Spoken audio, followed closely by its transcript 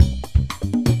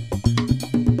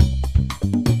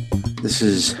This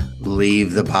is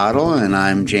Leave the Bottle, and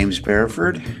I'm James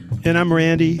Bareford. And I'm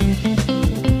Randy.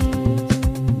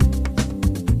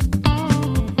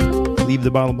 Leave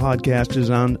the Bottle podcast is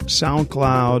on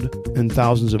SoundCloud and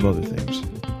thousands of other things.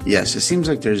 Yes, it seems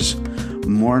like there's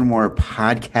more and more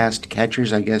podcast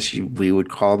catchers, I guess we would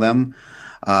call them.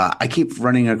 I keep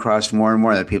running across more and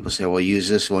more that people say, well, use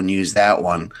this one, use that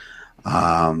one.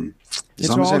 It's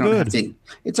all good.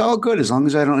 It's all good as long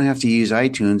as I don't have to use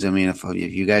iTunes. I mean, if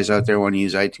you guys out there want to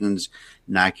use iTunes,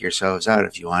 knock yourselves out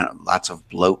if you want lots of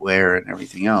bloatware and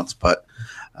everything else. But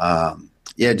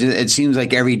it seems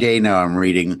like every day now I'm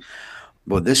reading,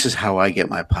 well, this is how I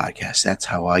get my podcast. That's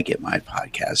how I get my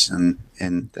podcast.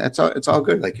 And that's all. It's all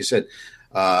good. Like you said.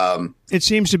 It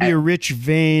seems to be a rich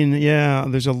vein. Yeah,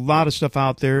 there's a lot of stuff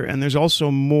out there. And there's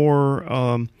also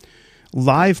more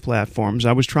live platforms.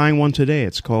 I was trying one today.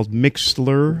 It's called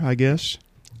Mixlr, I guess.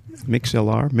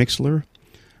 Mixlr.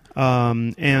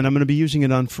 And I'm going to be using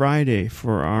it on Friday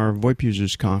for our VoIP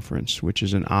Users Conference, which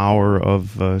is an hour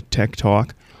of tech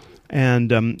talk.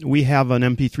 And we have an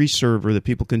MP3 server that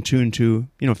people can tune to,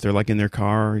 if they're like in their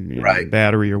car, right.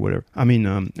 Battery or whatever. I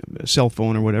mean, cell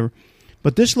phone or whatever.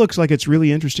 But this looks like it's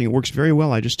really interesting. It works very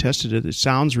well. I just tested it. It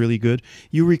sounds really good.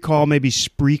 You recall maybe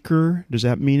Spreaker? Does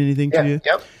that mean anything to you?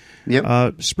 Yep.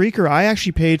 Spreaker, I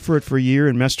actually paid for it for a year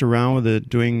and messed around with it,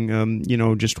 doing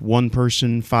just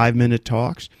one-person 5-minute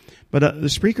talks. But the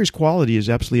Spreaker's quality is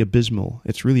absolutely abysmal.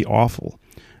 It's really awful.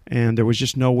 And there was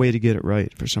just no way to get it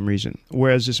right for some reason.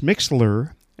 Whereas this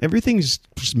Mixlr, everything's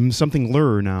something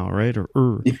lur now, right?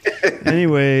 Or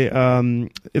Anyway,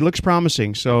 it looks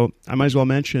promising. So I might as well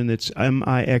mention it's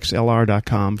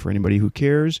mixlr.com for anybody who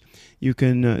cares. You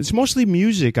can. It's mostly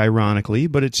music, ironically,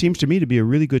 but it seems to me to be a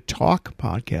really good talk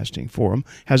podcasting forum.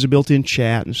 Has a built-in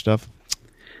chat and stuff.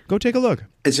 Go take a look.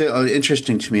 It's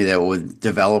interesting to me that with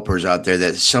developers out there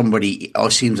that somebody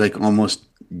seems like almost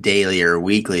daily or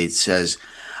weekly says,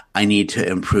 I need to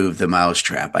improve the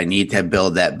mousetrap. I need to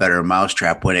build that better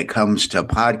mousetrap when it comes to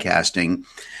podcasting.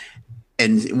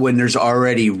 And when there's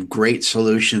already great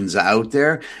solutions out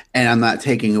there, and I'm not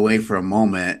taking away for a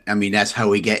moment, I mean, that's how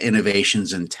we get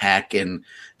innovations in tech and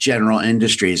general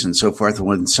industries and so forth.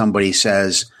 When somebody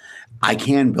says, I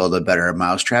can build a better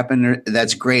mousetrap, and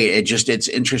that's great. It's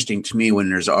interesting to me when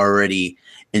there's already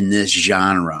in this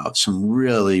genre some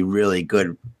really, really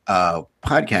good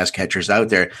podcast catchers out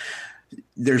there.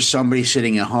 There's somebody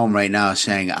sitting at home right now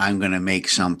saying, I'm going to make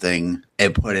something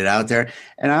and put it out there.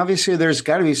 And obviously there's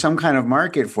got to be some kind of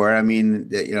market for it. I mean,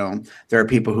 there are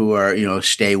people who are,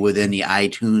 stay within the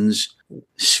iTunes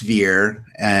sphere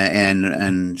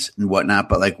and whatnot.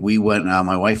 But like we went,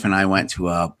 my wife and I went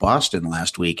to Boston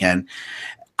last weekend.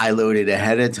 I loaded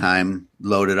ahead of time,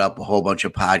 loaded up a whole bunch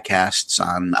of podcasts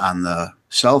on the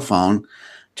cell phone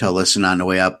to listen on the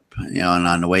way up, and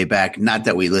on the way back. Not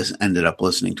that we ended up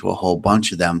listening to a whole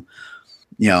bunch of them.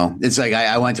 It's like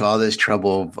I went to all this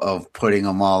trouble of putting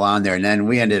them all on there, and then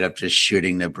we ended up just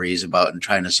shooting the breeze about and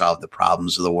trying to solve the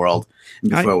problems of the world. And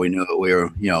before we knew it, we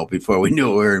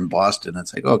were in Boston.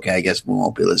 It's like, okay, I guess we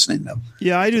won't be listening to them.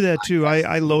 Yeah, I do that too.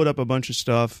 I load up a bunch of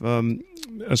stuff.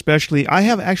 Especially, I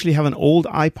actually have an old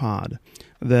iPod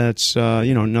that's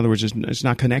in other words, it's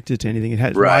not connected to anything. It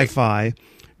has Wi-Fi.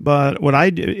 But what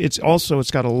I do, it's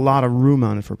got a lot of room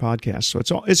on it for podcasts.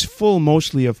 So it's full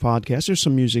mostly of podcasts. There's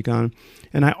some music on,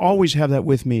 and I always have that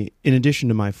with me in addition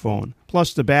to my phone.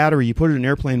 Plus the battery, you put it in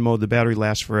airplane mode, the battery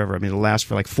lasts forever. I mean, it'll last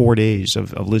for like 4 days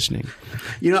of listening.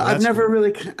 I've never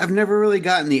really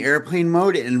gotten the airplane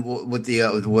mode and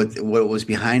what was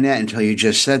behind that until you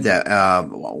just said that.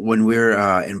 When we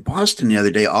were in Boston the other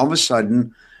day, all of a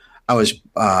sudden, I was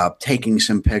taking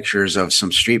some pictures of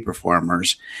some street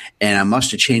performers, and I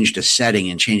must have changed a setting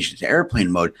and changed it to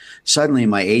airplane mode. Suddenly,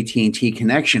 my AT&T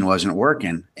connection wasn't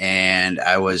working, and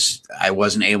I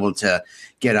wasn't able to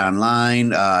get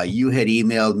online. You had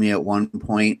emailed me at one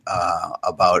point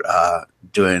about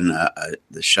doing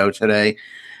the show today,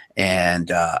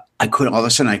 and I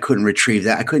couldn't retrieve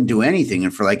that. I couldn't do anything,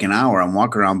 and for like an hour, I'm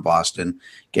walking around Boston,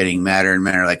 getting madder and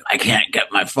madder. Like, I can't get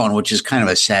my phone, which is kind of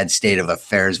a sad state of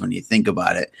affairs when you think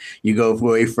about it. You go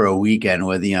away for a weekend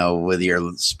with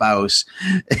your spouse.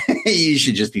 You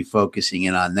should just be focusing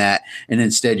in on that. And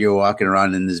instead you're walking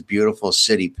around in this beautiful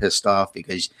city pissed off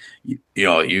because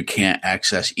you can't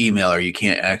access email or you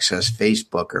can't access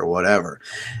Facebook or whatever.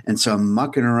 And so I'm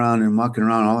mucking around.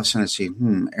 All of a sudden I see,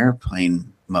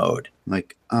 airplane mode. I'm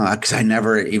like, because I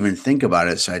never even think about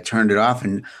it. So I turned it off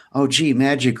and,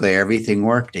 magically everything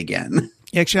worked again.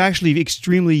 It's actually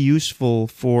extremely useful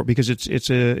because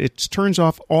it turns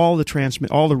off all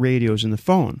the radios in the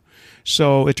phone.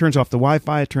 So it turns off the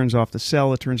Wi-Fi, it turns off the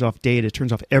cell, it turns off data, it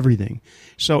turns off everything.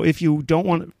 So if you don't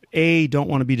want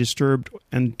to be disturbed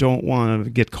and don't want to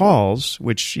get calls,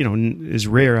 which is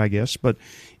rare, I guess, but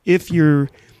if you're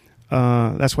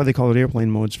that's why they call it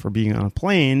airplane modes, for being on a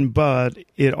plane, but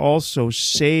it also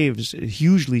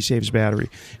hugely saves battery.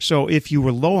 So if you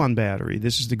were low on battery,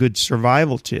 this is the good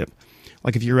survival tip.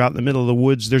 Like if you're out in the middle of the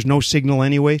woods, there's no signal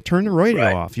anyway, turn the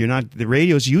radio off. The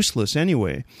radio's useless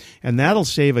anyway, and that'll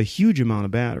save a huge amount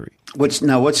of battery. What's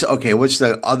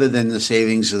the other than the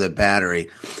savings of the battery?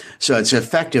 So it's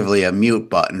effectively a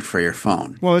mute button for your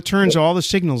phone. Well, it turns all the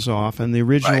signals off, and the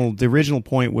original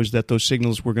point was that those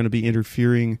signals were going to be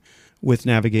interfering with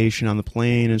navigation on the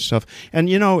plane and stuff. And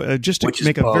just to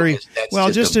make a bogus.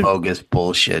 Bogus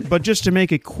bullshit. But just to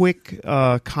make a quick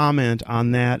comment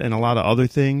on that and a lot of other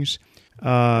things.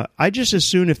 I just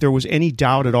assume if there was any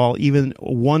doubt at all, even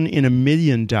 1 in a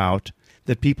million doubt,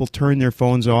 that people turn their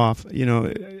phones off.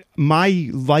 My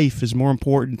life is more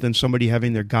important than somebody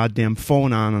having their goddamn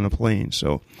phone on a plane.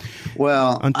 So,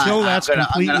 until that's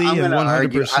completely and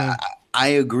 100%. I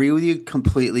agree with you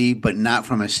completely, but not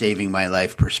from a saving my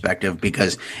life perspective,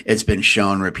 because it's been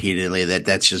shown repeatedly that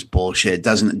that's just bullshit. It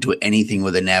doesn't do anything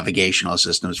with the navigational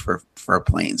systems for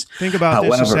planes. Think about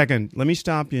this a second. Let me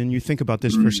stop you and you think about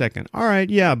this for a second. All right,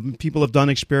 yeah, people have done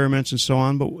experiments and so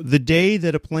on, but the day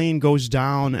that a plane goes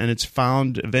down and it's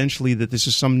found eventually that this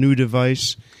is some new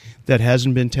device that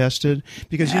hasn't been tested,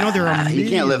 because there are you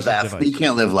can't live that. You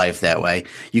can't live life that way.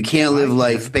 You can't live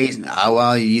life based.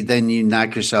 Then you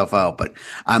knock yourself out. But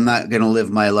I'm not going to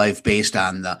live my life based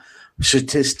on the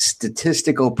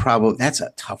statistical problem. That's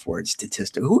a tough word,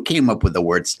 statistic. Who came up with the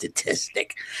word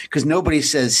statistic? Because nobody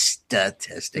says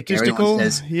statistic. Statistical,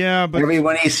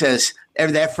 Everybody says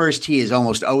that first T is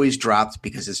almost always dropped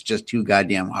because it's just too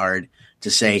goddamn hard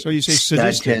to say. So you say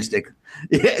statistic.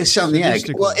 Yeah, something. Yeah.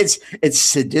 Well, it's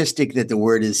sadistic that the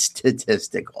word is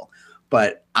statistical,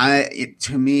 but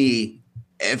to me,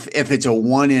 if it's a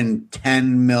 1 in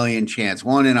 10 million chance,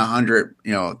 1 in 100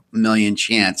 million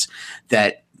chance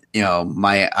that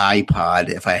my iPod,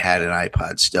 if I had an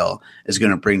iPod still, is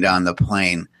going to bring down the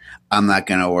plane, I'm not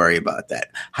going to worry about that.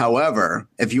 However,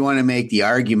 if you want to make the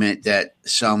argument that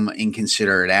some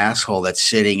inconsiderate asshole that's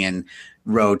sitting in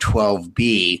row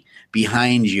 12B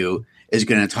behind you is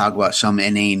going to talk about some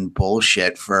inane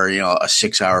bullshit for, a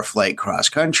 6-hour flight cross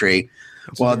country.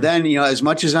 Then, as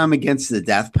much as I'm against the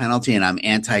death penalty and I'm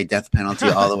anti-death penalty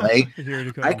all the way,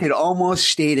 I could almost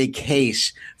state a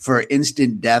case for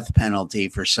instant death penalty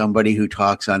for somebody who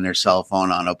talks on their cell phone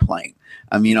on a plane.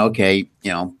 I mean, okay,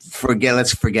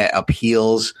 let's forget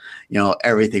appeals,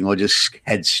 everything. We'll just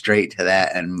head straight to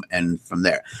that and from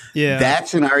there. Yeah.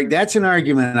 That's an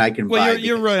argument I can buy. Well,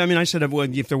 you're right. I mean, I said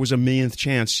if there was a millionth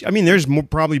chance. I mean, there's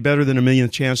probably better than a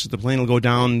millionth chance that the plane will go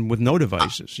down with no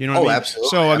devices. You know what I mean? Absolutely.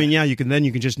 So, I mean, yeah, you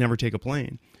can just never take a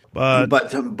plane.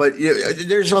 But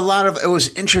there's a lot of – it was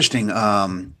interesting.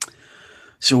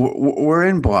 So we're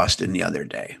in Boston the other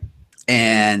day.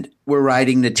 And we're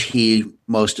riding the T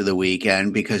most of the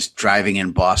weekend because driving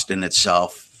in Boston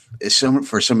itself is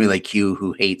for somebody like you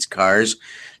who hates cars.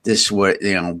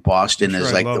 Boston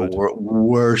is like the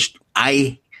worst.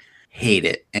 I hate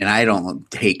it, and I don't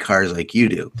hate cars like you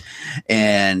do.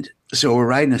 And so we're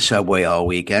riding the subway all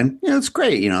weekend. It's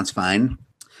great. It's fine.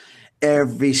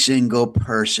 Every single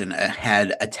person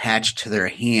had attached to their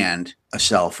hand a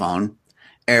cell phone.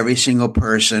 Every single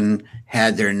person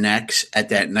had their necks at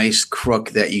that nice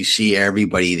crook that you see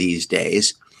everybody these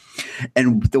days.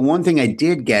 And the one thing I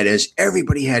did get is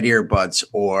everybody had earbuds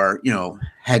or,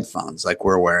 headphones like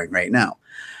we're wearing right now,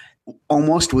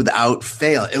 almost without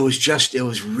fail. It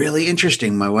was really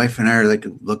interesting. My wife and I are like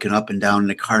looking up and down in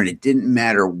the car, and it didn't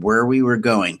matter where we were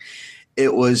going.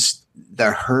 It was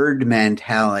the herd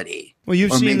mentality. Well,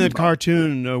 you've seen the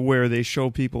cartoon where they show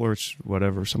people, or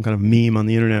whatever, some kind of meme on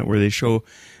the internet where they show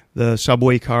the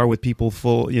subway car with people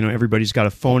full, everybody's got a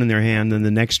phone in their hand, and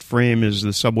the next frame is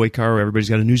the subway car where everybody's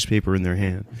got a newspaper in their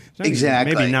hand. So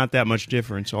exactly. Maybe not that much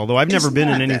difference, although I've never been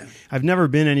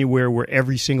anywhere where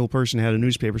every single person had a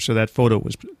newspaper, so that photo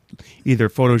was either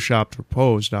photoshopped or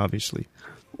posed, obviously.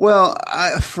 Well,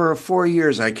 for 4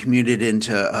 years, I commuted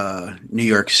into New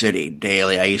York City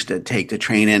daily. I used to take the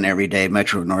train in every day,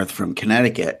 Metro North from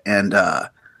Connecticut. And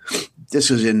this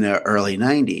was in the early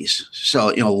 90s. So,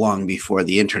 long before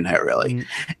the internet, really. Mm.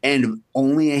 And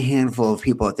only a handful of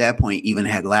people at that point even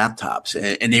had laptops.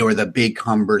 And they were the big,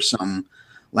 cumbersome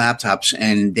laptops,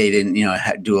 and they didn't,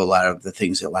 do a lot of the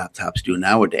things that laptops do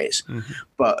nowadays. Mm-hmm.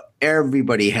 But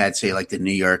everybody had, say, like the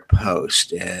New York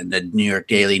Post and the New York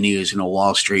Daily News and the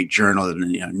Wall Street Journal and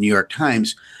the New York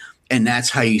Times. And that's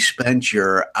how you spent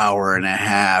your hour and a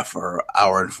half or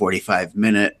hour and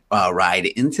 45-minute ride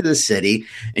into the city.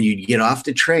 And you'd get off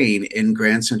the train in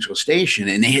Grand Central Station,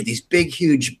 and they had these big,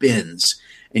 huge bins.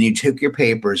 And you took your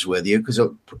papers with you, because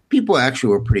people actually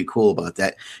were pretty cool about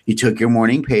that. You took your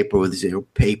morning paper with your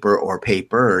paper or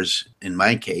papers, in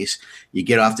my case. You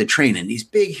get off the train in these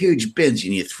big, huge bins,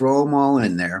 and you throw them all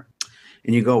in there.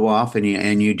 And you go off and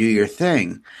you do your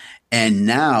thing. And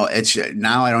now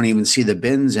I don't even see the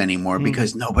bins anymore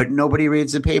because nobody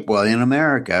reads the paper. Well, in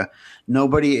America,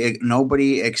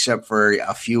 nobody except for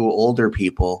a few older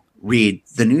people read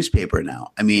the newspaper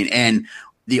now. I mean, and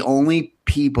the only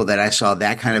people that I saw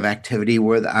that kind of activity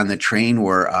with on the train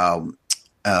were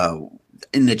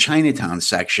in the Chinatown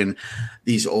section,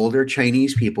 these older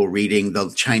Chinese people reading the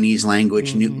Chinese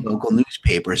language local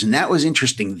newspapers. And that was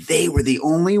interesting. They were the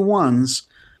only ones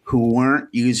who weren't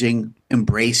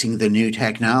embracing the new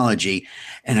technology.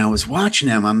 And I was watching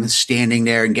them. I'm standing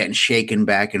there and getting shaken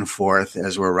back and forth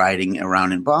as we're riding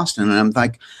around in Boston. And I'm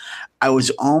like, I was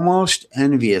almost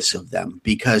envious of them,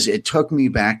 because it took me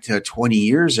back to 20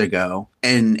 years ago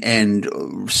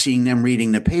and seeing them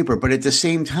reading the paper. But at the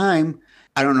same time,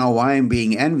 I don't know why I'm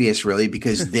being envious, really,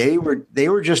 because they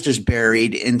were just as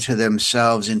buried into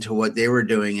themselves, into what they were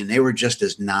doing, and they were just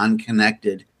as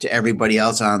non-connected to everybody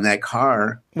else on that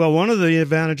car. Well, one of the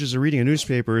advantages of reading a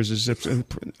newspaper is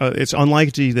it's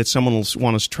unlikely that someone will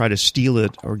want to try to steal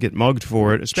it or get mugged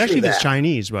for it, especially if it's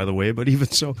Chinese, by the way. But even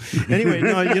so, anyway,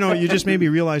 no, you just made me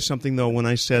realize something, though, when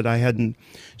I said I hadn't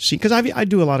seen, because I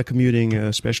do a lot of commuting,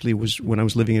 especially when I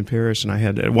was living in Paris,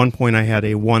 and at one point I had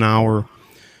a 1 hour.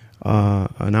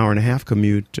 An hour and a half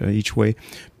commute each way,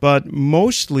 but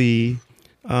mostly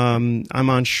I'm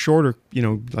on shorter,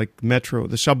 like metro,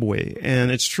 the subway. And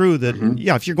it's true that,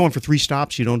 if you're going for 3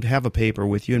 stops, you don't have a paper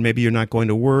with you, and maybe you're not going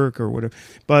to work or whatever.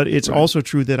 But it's also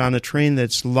true that on a train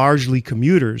that's largely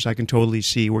commuters, I can totally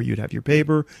see where you'd have your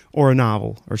paper or a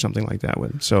novel or something like that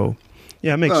with. So,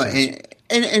 yeah, it makes sense.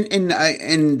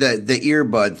 And the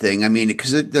earbud thing, I mean,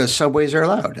 because the subways are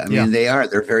loud. I mean,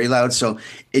 they're very loud. So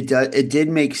it did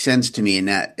make sense to me in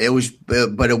that it was,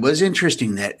 but it was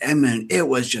interesting that, I mean, it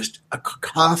was just a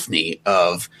cacophony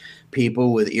of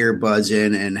people with earbuds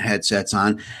in and headsets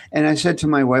on. And I said to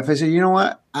my wife, I said, you know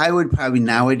what? I would probably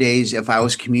nowadays, if I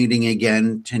was commuting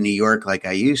again to New York like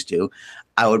I used to,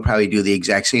 I would probably do the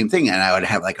exact same thing. And I would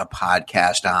have like a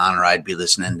podcast on, or I'd be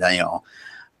listening to,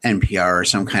 NPR or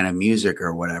some kind of music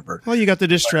or whatever. Well, you got the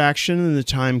distraction and the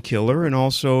time killer, and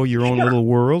also your own little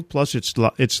world. Plus, it's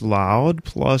loud.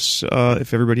 Plus,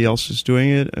 if everybody else is doing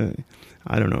it,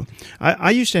 I don't know. I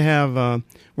used to have.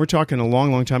 We're talking a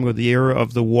long, long time ago. The era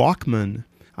of the Walkman.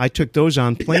 I took those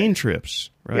on plane trips,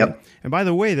 right? Yep. And by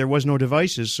the way, there was no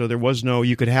devices, so there was no.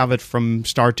 You could have it from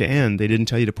start to end. They didn't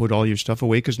tell you to put all your stuff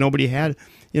away because nobody had.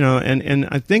 And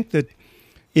I think that.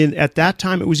 At that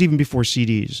time, it was even before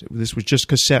CDs. This was just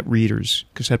cassette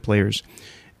players.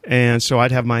 And so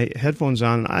I'd have my headphones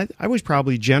on. I was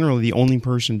probably generally the only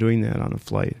person doing that on a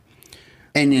flight.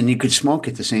 And you could smoke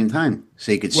at the same time.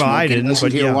 So you could smoke I didn't, listen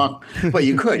to your walk. Well,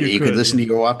 you could. you could listen to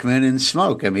your Walkman and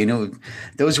smoke. I mean,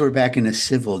 those were back in the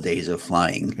civil days of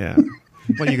flying. Yeah.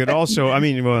 Well, you could also,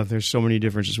 there's so many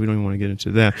differences. We don't even want to get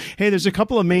into that. Hey, there's a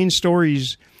couple of main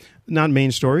stories. Not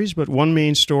main stories, but one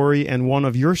main story and one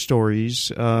of your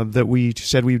stories that we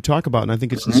said we would talk about. And I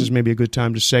think this is maybe a good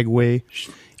time to segue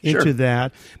into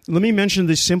that. Let me mention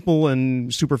the simple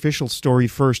and superficial story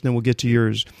first, and then we'll get to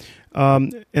yours.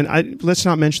 Let's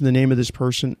not mention the name of this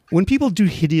person. When people do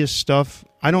hideous stuff,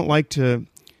 I don't like to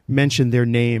mention their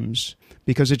names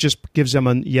because it just gives them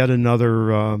yet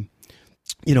another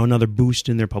boost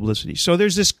in their publicity. So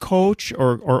there's this coach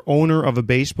or owner of an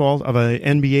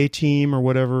NBA team or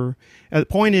whatever. The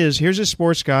point is, here's a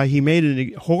sports guy. He made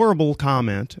a horrible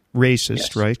comment,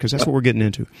 racist, right? Because that's what we're getting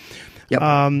into. Yep.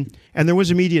 And there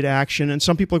was immediate action, and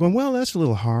some people are going, well, that's a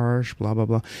little harsh, blah, blah,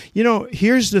 blah.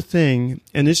 Here's the thing,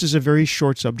 and this is a very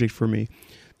short subject for me.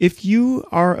 If you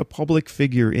are a public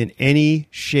figure in any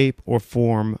shape or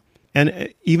form,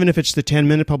 and even if it's the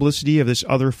 10-minute publicity of this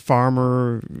other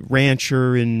farmer,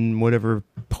 rancher in whatever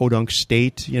podunk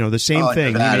state, the same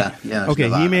thing. Nevada.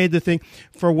 He made the thing.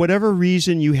 For whatever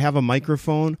reason, you have a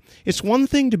microphone. It's one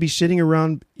thing to be sitting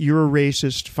around, you're a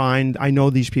racist, fine, I know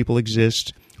these people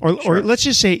exist. Or let's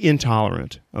just say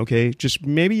intolerant, okay? Just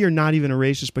maybe you're not even a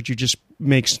racist, but you just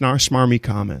make smarmy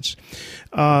comments.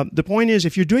 The point is,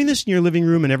 if you're doing this in your living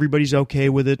room and everybody's okay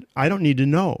with it, I don't need to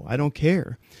know. I don't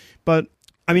care. But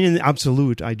I mean, in the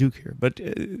absolute, I do care. But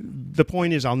the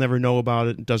point is, I'll never know about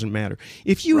it. It doesn't matter.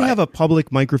 If you have a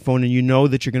public microphone and you know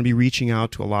that you're going to be reaching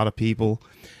out to a lot of people,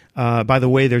 by the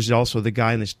way, there's also the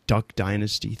guy in this Duck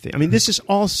Dynasty thing. I mean, this is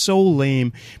all so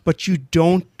lame, but you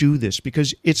don't do this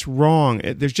because it's wrong.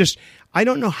 I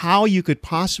don't know how you could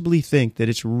possibly think that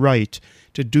it's right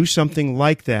to do something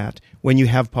like that when you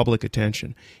have public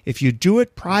attention. If you do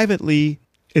it privately,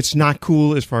 it's not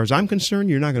cool as far as I'm concerned.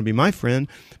 You're not going to be my friend,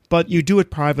 but you do it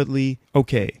privately,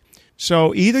 okay.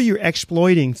 So either you're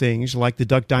exploiting things like the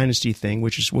Duck Dynasty thing,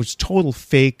 which was total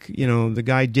fake. You know, the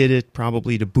guy did it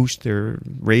probably to boost their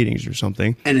ratings or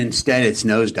something. And instead it's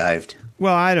nosedived.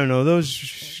 Well, I don't know.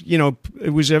 Those,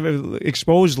 it was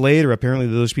exposed later. Apparently,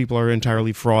 those people are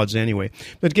entirely frauds anyway.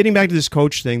 But getting back to this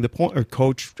coach thing,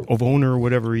 coach of owner,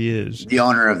 whatever he is, the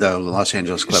owner of the Los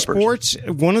Angeles Clippers. Sports.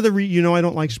 One of the I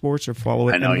don't like sports or follow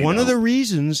it. And one of the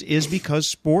reasons is because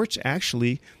sports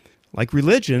actually, like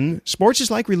religion, sports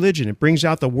is like religion. It brings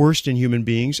out the worst in human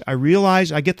beings. I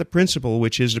realize I get the principle,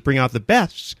 which is to bring out the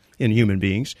best in human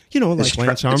beings, like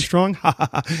Lance Armstrong,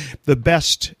 the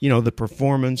best, the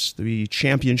performance, the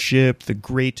championship,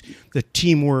 the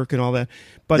teamwork and all that.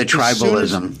 But the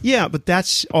tribalism. But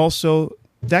that's also,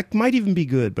 that might even be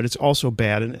good, but it's also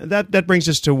bad. And that brings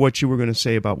us to what you were going to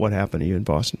say about what happened to you in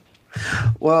Boston.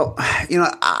 Well,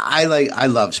 I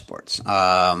love sports.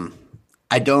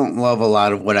 I don't love a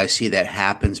lot of what I see that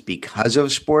happens because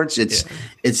of sports.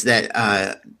 It's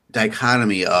that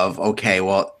dichotomy of, okay,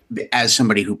 well, as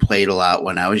somebody who played a lot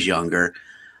when I was younger,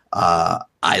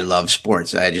 I love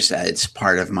sports. It's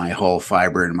part of my whole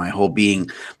fiber and my whole being,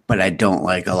 but I don't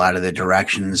like a lot of the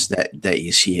directions that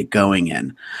you see it going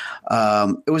in.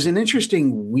 It was an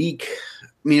interesting week. I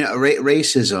mean,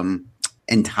 racism,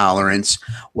 intolerance,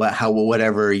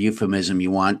 whatever euphemism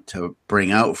you want to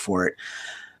bring out for it,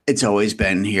 it's always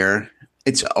been here.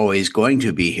 It's always going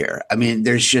to be here. I mean,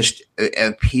 there's just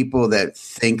people that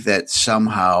think that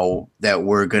somehow that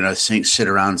we're going to sit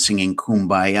around singing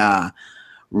Kumbaya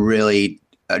really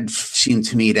seem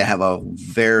to me to have a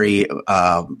very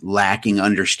lacking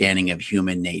understanding of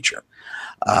human nature.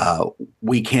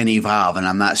 We can evolve, and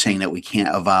I'm not saying that we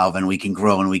can't evolve and we can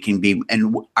grow and we can be.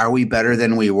 And are we better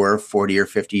than we were 40 or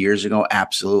 50 years ago?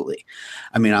 Absolutely.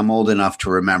 I mean, I'm old enough to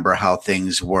remember how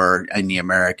things were in the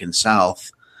American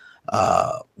South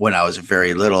when I was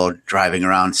very little, driving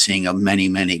around, seeing many,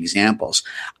 many examples.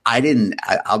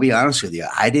 I'll be honest with you,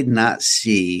 I did not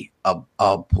see a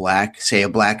black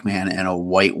man and a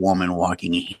white woman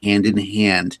walking hand in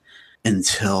hand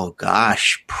until,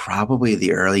 probably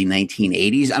the early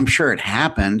 1980s. I'm sure it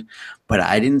happened, but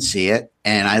I didn't see it.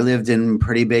 And I lived in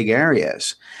pretty big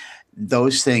areas.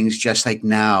 Those things, just like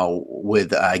now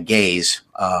with gays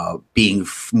being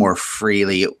more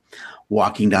freely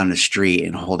walking down the street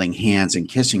and holding hands and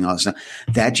kissing all this stuff,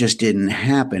 that just didn't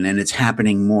happen. And it's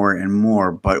happening more and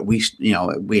more, but we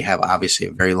have obviously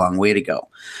a very long way to go.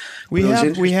 We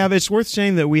have, it's worth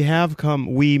saying that we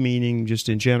meaning just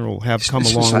in general, have come a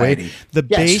long way. The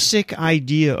basic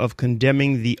idea of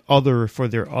condemning the other for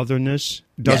their otherness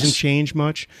doesn't change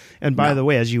much. And by the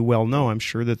way, as you well know, I'm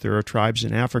sure that there are tribes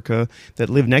in Africa that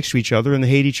live next to each other and they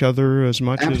hate each other as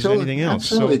much as anything else.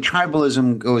 Absolutely. So,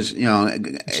 tribalism goes,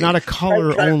 it's not a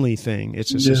color only thing.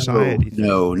 It's a society thing.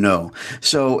 No.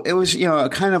 So it was,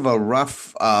 kind of a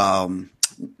rough,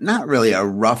 not really a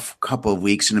rough couple of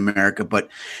weeks in America, but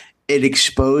it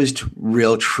exposed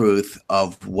real truth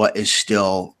of what is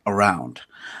still around.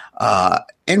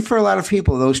 And for a lot of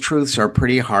people, those truths are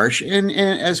pretty harsh, and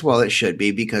as well it should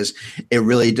be, because it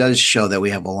really does show that we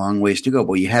have a long ways to go.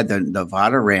 But you had the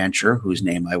Nevada rancher, whose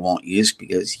name I won't use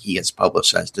because he gets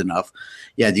publicized enough.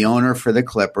 Yeah, the owner for the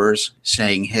Clippers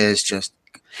saying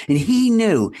and he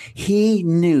knew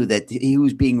that he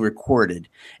was being recorded,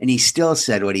 and he still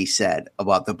said what he said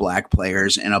about the black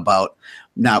players and about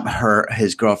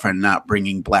his girlfriend not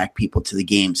bringing black people to the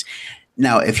games.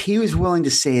 Now, if he was willing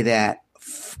to say that,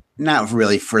 not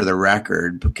really for the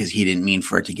record, because he didn't mean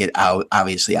for it to get out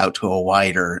to a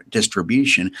wider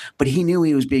distribution, but he knew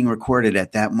he was being recorded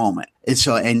at that moment.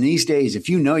 And these days, if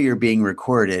you know you're being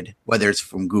recorded, whether it's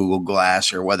from Google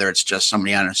Glass or whether it's just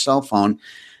somebody on a cell phone,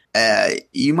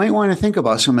 you might want to think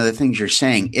about some of the things you're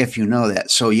saying if you know that.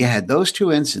 So you had those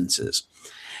two instances.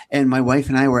 And my wife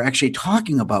and I were actually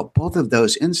talking about both of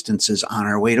those instances on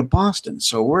our way to Boston.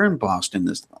 So we're in Boston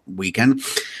this weekend,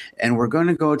 and we're going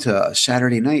to go to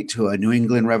Saturday night to a New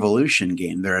England Revolution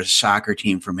game. They're a soccer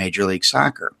team for Major League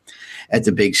Soccer at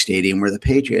the big stadium where the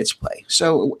Patriots play.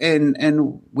 So,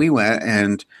 and we went,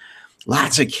 and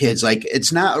lots of kids. Like,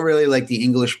 it's not really like the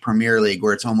English Premier League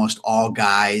where it's almost all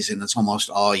guys and it's almost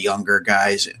all younger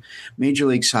guys. Major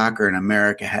League Soccer in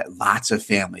America had lots of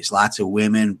families, lots of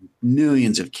women,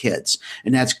 millions of kids.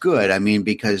 And that's good. I mean,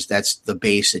 because that's the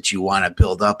base that you want to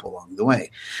build up along the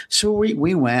way. So we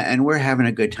went and we're having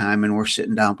a good time, and we're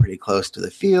sitting down pretty close to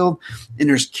the field, and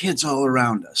there's kids all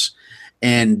around us.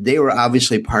 And they were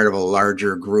obviously part of a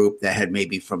larger group that had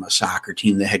maybe from a soccer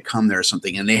team that had come there or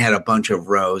something. And they had a bunch of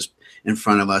rows in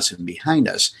front of us and behind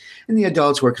us. And the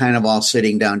adults were kind of all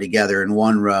sitting down together in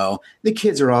one row. The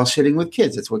kids are all sitting with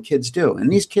kids. That's what kids do.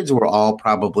 And these kids were all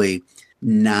probably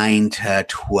 9 to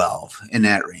 12 in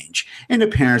that range. And the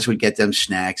parents would get them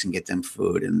snacks and get them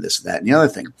food and this, that, and the other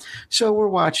thing. So we're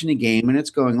watching the game and it's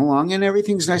going along and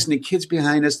everything's nice. And the kids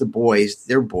behind us, the boys,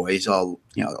 they're boys, all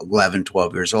 11,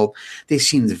 12 years old. They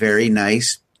seemed very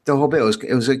nice. The whole bit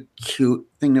it was a cute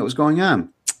thing that was going on.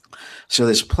 So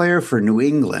this player for New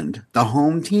England, the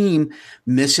home team,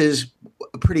 misses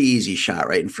a pretty easy shot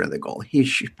right in front of the goal. He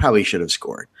probably should have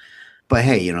scored. But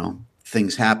hey,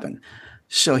 things happen.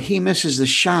 So he misses the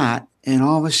shot, and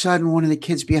all of a sudden, one of the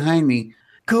kids behind me,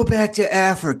 go back to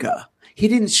Africa. He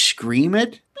didn't scream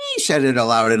it. He said it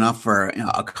loud enough for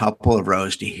a couple of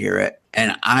rows to hear it,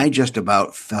 and I just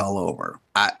about fell over.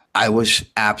 I was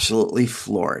absolutely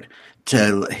floored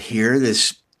to hear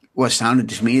this, what sounded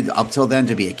to me up till then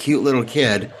to be a cute little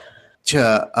kid,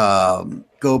 to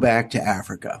go back to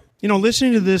Africa.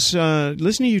 Listening to this,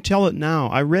 listening to you tell it now,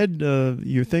 I read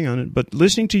your thing on it, but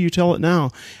listening to you tell it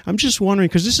now, I'm just wondering,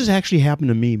 because this has actually happened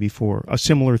to me before, a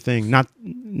similar thing,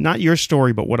 not your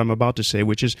story, but what I'm about to say,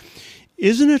 which is,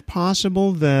 isn't it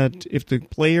possible that if the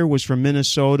player was from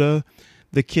Minnesota,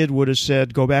 the kid would have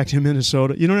said, go back to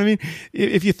Minnesota? You know what I mean?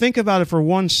 If you think about it for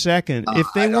 1 second, if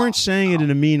they weren't saying it in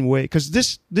a mean way, because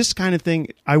this kind of thing,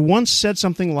 I once said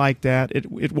something like that.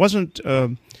 It wasn't...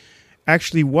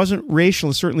 actually wasn't racial.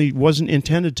 It certainly wasn't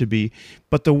intended to be.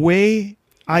 But the way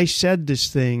I said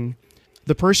this thing,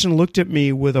 the person looked at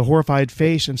me with a horrified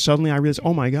face, and suddenly I realized,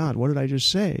 oh my God, what did I just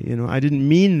say? I didn't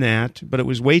mean that, but it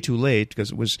was way too late,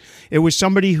 because it was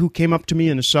somebody who came up to me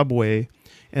in a subway,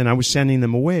 and I was sending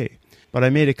them away. But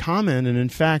I made a comment, and in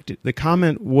fact, the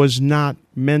comment was not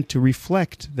meant to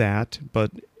reflect that,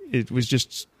 but it was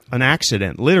just an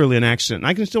accident, literally an accident. And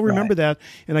I can still remember that,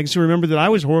 and I can still remember that I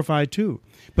was horrified too.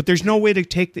 But there's no way to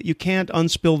take that. You can't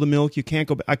unspill the milk. You can't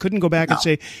go back. I couldn't go back and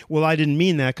say, well, I didn't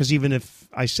mean that, because even if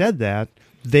I said that,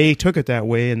 they took it that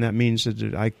way, and that means that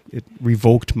it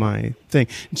revoked my thing.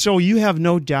 And so you have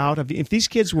no doubt if these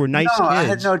kids were nice kids. I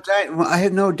had no doubt. I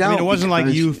had no doubt. I mean, it wasn't like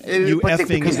you effing.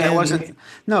 Because that wasn't.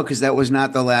 No, because that was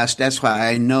not the last. That's why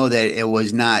I know that it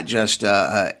was not just.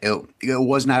 It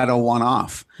was not a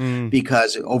one-off.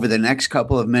 Because over the next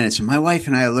couple of minutes, my wife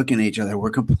and I are looking at each other. We're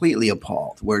completely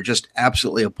appalled. We're just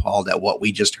absolutely appalled at what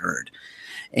we just heard.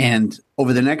 And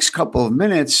over the next couple of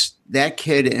minutes, that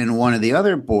kid and one of the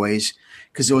other boys,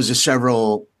 because there was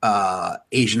several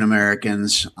Asian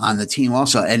Americans on the team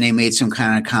also, and they made some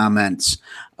kind of comments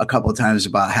a couple of times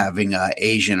about having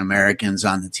Asian Americans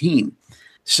on the team.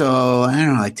 So I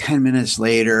don't know, like 10 minutes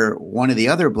later, one of the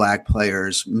other black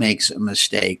players makes a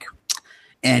mistake.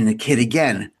 And the kid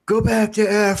again, go back to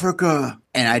Africa.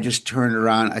 And I just turned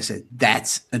around. I said,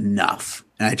 that's enough.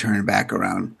 And I turned back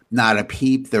around. Not a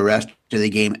peep the rest of the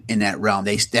game in that round.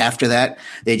 After that,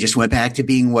 they just went back to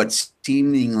being what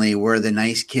seemingly were the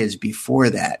nice kids before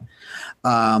that.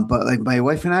 But like my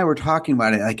wife and I were talking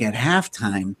about it like at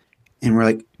halftime, and we're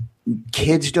like,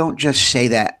 kids don't just say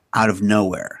that out of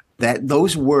nowhere. That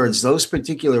those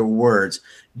particular words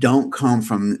don't come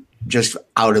from just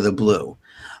out of the blue.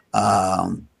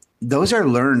 Those are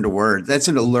learned words. That's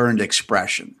a learned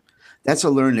expression. That's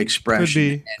a learned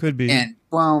expression. Could be. And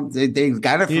well, they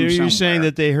got it from somewhere. You're saying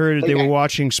that they heard it. They were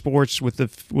watching sports with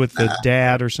the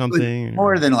dad or something.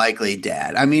 More than likely,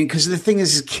 dad. I mean, because the thing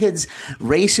is, kids,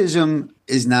 racism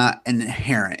is not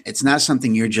inherent. It's not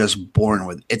something you're just born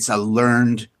with. It's a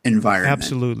learned environment.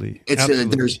 Absolutely.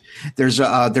 There's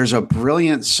a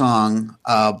brilliant song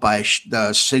by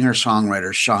the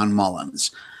singer-songwriter Sean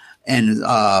Mullins and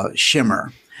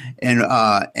Shimmer.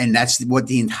 And that's what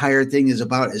the entire thing is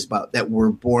about that we're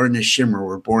born to shimmer,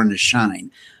 we're born to shine,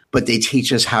 but they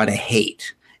teach us how to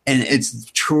hate. And it's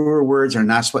truer words are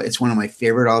not, it's one of my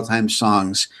favorite all time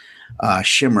songs,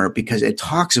 Shimmer, because it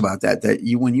talks about that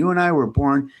when you and I were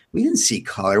born, we didn't see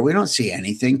color. We don't see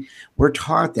anything. We're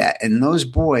taught that. And those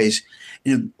boys,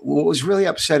 and what was really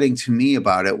upsetting to me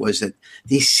about it was that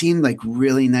they seemed like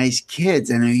really nice kids.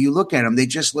 And if you look at them, they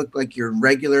just look like your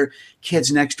regular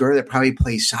kids next door that probably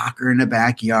play soccer in the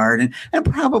backyard and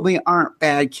probably aren't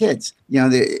bad kids.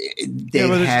 They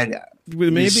had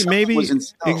maybe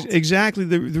exactly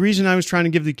the reason I was trying to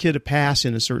give the kid a pass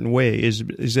in a certain way is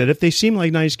that if they seem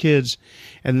like nice kids,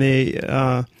 and they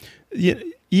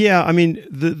yeah, I mean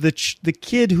the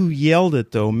kid who yelled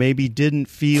it though maybe didn't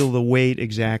feel the weight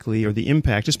exactly or the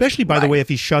impact, especially by the way if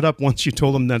he shut up once you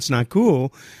told him that's not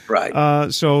cool. Right.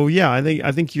 So yeah,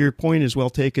 I think your point is well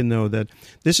taken though, that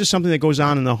this is something that goes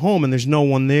on in the home and there's no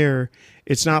one there.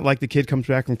 It's not like the kid comes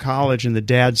back from college and the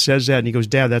dad says that and he goes,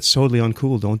 "Dad, that's totally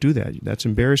uncool. Don't do that. That's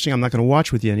embarrassing. I'm not going to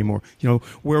watch with you anymore." You know,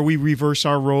 where we reverse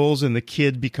our roles and the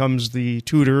kid becomes the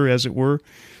tutor, as it were.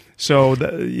 So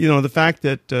the fact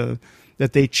that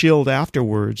that they chilled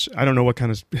afterwards. I don't know what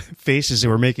kind of faces they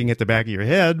were making at the back of your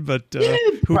head, but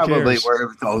who probably cares?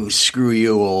 were, "Oh, screw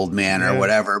you, old man," or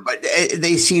whatever. But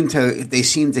they seem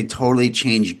to totally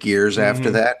change gears after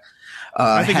that.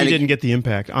 I think he didn't get the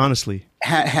impact, honestly.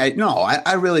 No,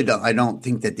 I really don't. I don't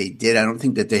think that they did. I don't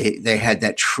think that they had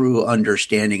that true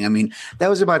understanding. I mean, that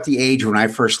was about the age when I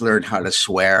first learned how to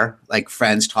swear. Like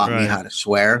friends taught me how to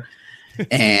swear.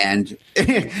 And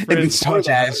before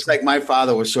that, it's like my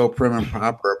father was so prim and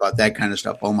proper about that kind of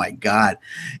stuff. Oh my God.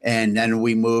 And then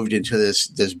we moved into this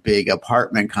big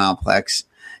apartment complex.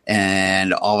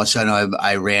 And all of a sudden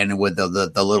I ran with the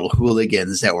little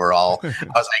hooligans that were all,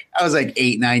 I was like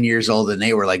 8, 9 years old, and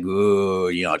they were like,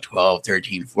 ooh, 12,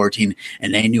 13, 14.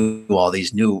 And they knew all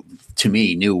these new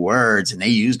words, and they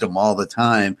used them all the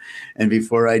time. And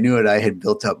before I knew it, I had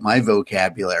built up my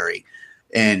vocabulary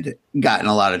and gotten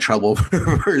a lot of trouble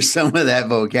for some of that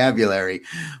vocabulary.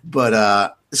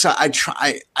 But so I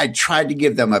tried to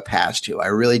give them a pass too. I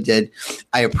really did.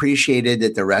 I appreciated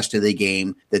that the rest of the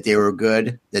game, that they were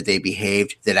good, that they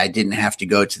behaved, that I didn't have to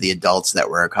go to the adults that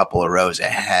were a couple of rows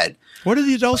ahead. What do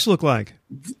the adults look like?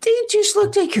 They just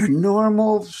looked like your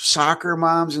normal soccer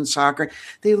moms and soccer.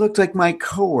 They looked like my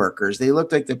coworkers. They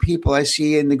looked like the people I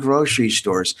see in the grocery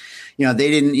stores. They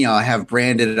didn't, have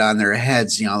branded on their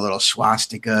heads, little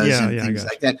swastikas and things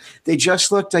like that. They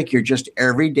just looked like you're just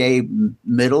everyday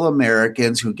middle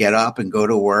Americans who get up and go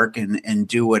to work and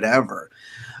do whatever.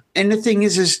 And the thing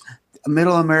is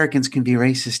middle Americans can be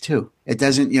racist too. It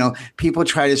doesn't, people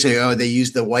try to say, oh, they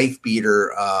use the wife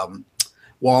beater,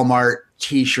 Walmart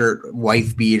T-shirt,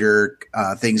 wife beater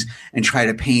things, and try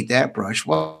to paint that brush.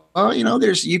 Well,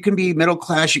 you can be middle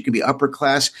class, you can be upper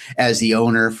class, as the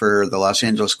owner for the Los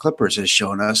Angeles Clippers has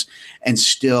shown us, and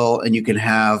you can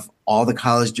have all the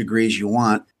college degrees you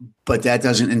want, but that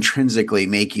doesn't intrinsically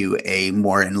make you a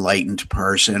more enlightened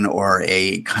person or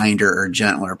a kinder or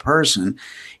gentler person,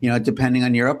 depending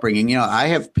on your upbringing. I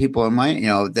have people in my,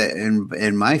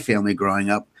 in my family growing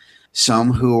up,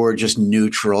 some who were just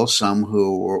neutral, some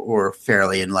who were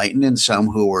fairly enlightened, and some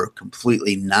who were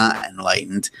completely not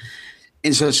enlightened.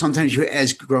 And so sometimes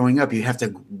as growing up, you have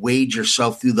to wade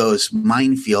yourself through those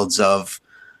minefields of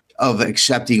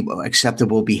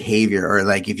acceptable behavior. Or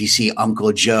like if you see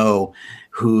Uncle Joe,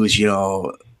 who's,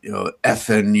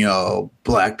 effing,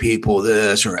 black people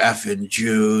this, or effing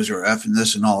Jews, or effing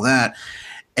this and all that.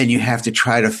 And you have to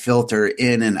try to filter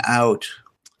in and out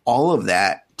all of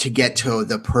that to get to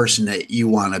the person that you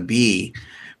want to be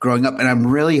growing up. And I'm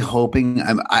really hoping,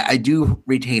 I do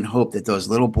retain hope that those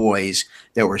little boys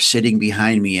that were sitting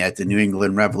behind me at the New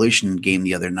England Revolution game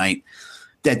the other night,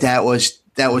 that was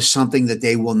something that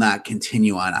they will not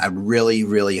continue on. I really,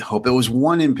 really hope. It was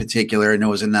one in particular, and there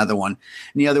was another one.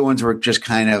 And the other ones were just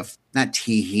kind of not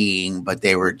tee-heeing, but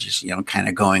they were just, kind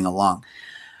of going along.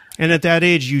 And at that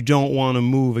age, you don't want to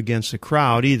move against the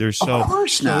crowd either. So, of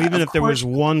course not. So even if there was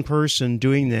one person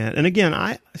doing that, and again,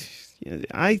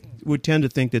 I would tend to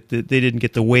think that they didn't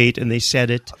get the weight and they said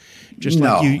it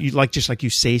like you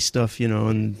say stuff,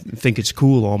 and think it's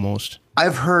cool almost.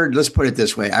 I've heard, let's put it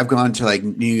this way. I've gone to like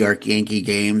New York Yankee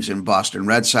games and Boston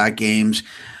Red Sox games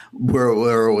where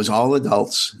it was all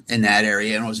adults in that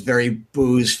area, and it was very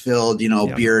booze filled,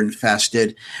 beer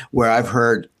infested, where I've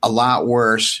heard a lot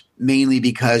worse, mainly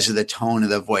because of the tone of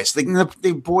the voice.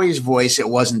 The boy's voice, there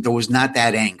was not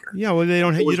that anger. Yeah, well, you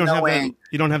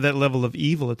don't have that level of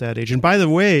evil at that age. And by the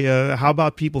way, how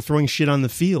about people throwing shit on the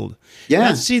field?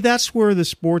 Yeah. That's where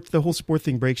the whole sport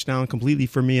thing breaks down completely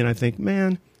for me. And I think,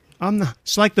 man,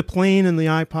 it's like the plane and the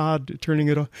iPod turning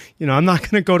it off. I'm not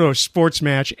going to go to a sports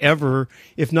match ever.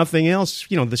 If nothing else,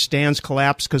 the stands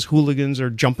collapse because hooligans are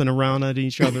jumping around at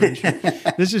each other.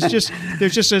 This is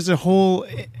there's a whole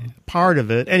part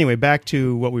of it. Anyway, back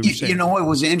to what we were saying. What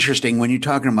was interesting when you're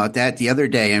talking about that the other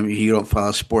day, you don't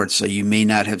follow sports, so you may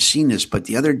not have seen this, but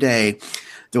the other day,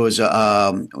 there was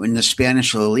in the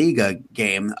Spanish La Liga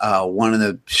game, one of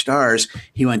the stars,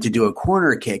 he went to do a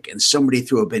corner kick, and somebody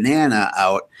threw a banana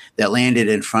out that landed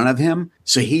in front of him.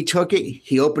 So he took it,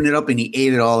 he opened it up, and he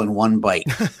ate it all in one bite.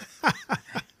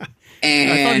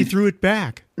 And I thought he threw it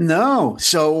back. No.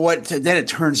 So what? Then it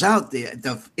turns out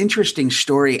the interesting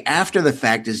story after the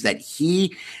fact is that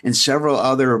he and several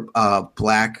other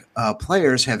black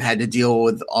players have had to deal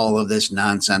with all of this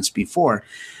nonsense before.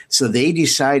 So they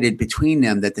decided between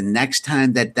them that the next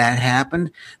time that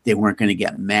happened, they weren't going to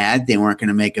get mad. They weren't going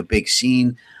to make a big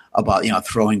scene about,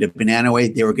 throwing the banana away.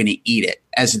 They were going to eat it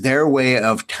as their way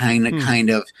of kind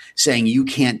of saying, you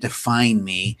can't define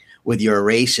me with your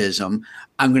racism.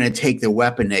 I'm going to take the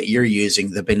weapon that you're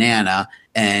using, the banana,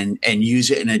 and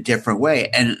use it in a different way.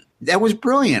 And that was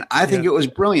brilliant. I think it was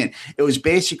brilliant. It was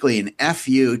basically an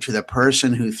FU to the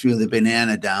person who threw the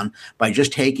banana down by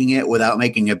just taking it without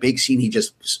making a big scene. He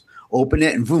just opened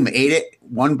it and boom, ate it,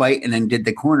 one bite, and then did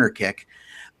the corner kick.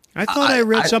 I thought I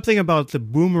read something about the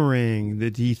boomerang,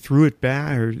 that he threw it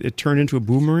back or it turned into a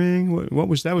boomerang. What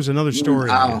was that? Was another story.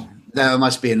 Oh, that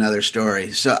must be another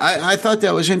story. So I thought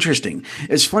that was interesting.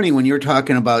 It's funny when you were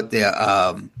talking about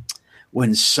the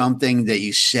when something that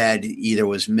you said either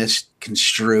was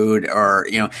misconstrued or,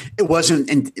 it wasn't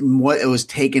it was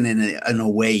taken in a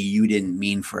way you didn't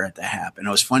mean for it to happen. It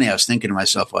was funny. I was thinking to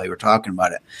myself while you were talking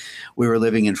about it. We were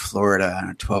living in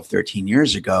Florida 12, 13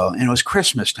 years ago, and it was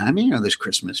Christmas time. There's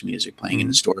Christmas music playing in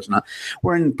the stores. Now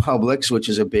we're in Publix, which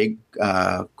is a big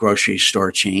grocery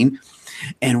store chain,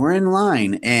 and we're in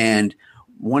line. And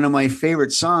one of my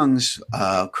favorite songs,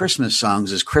 Christmas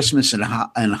songs, is "Christmas in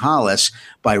Hollis"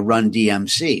 by Run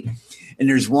DMC. And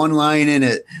there's one line in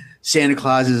it: "Santa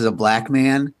Claus is a black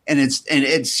man," and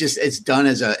it's done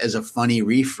as a funny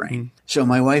refrain. So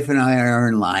my wife and I are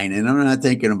in line, and I'm not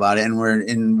thinking about it, and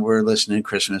we're listening to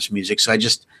Christmas music. So I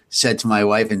just said to my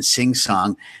wife in sing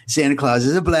song, "Santa Claus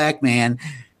is a black man,"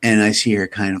 and I see her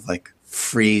kind of like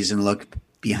freeze and look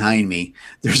behind me.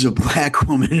 There's a black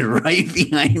woman right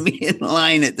behind me in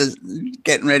line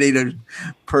getting ready to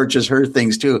purchase her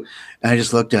things too. And I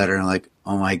just looked at her and like,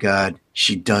 oh my God,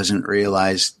 she doesn't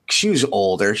realize. She was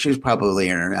older. She was probably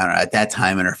at that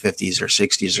time in her 50s or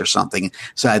 60s or something.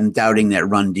 So I'm doubting that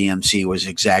Run DMC was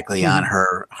exactly on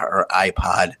her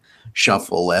iPod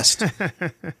shuffle list.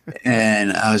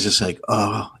 And I was just like,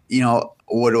 oh,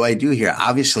 what do I do here?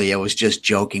 Obviously, I was just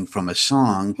joking from a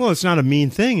song. Well, it's not a mean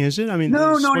thing, is it? I mean,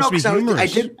 no. Because I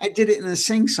did it in a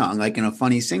sing song, like in a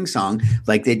funny sing song,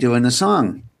 like they do in the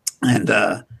song. And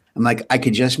I'm like, I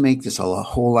could just make this a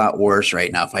whole lot worse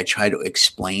right now if I try to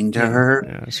explain to her.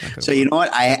 Yeah, so you know what?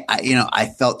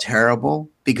 I felt terrible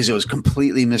because it was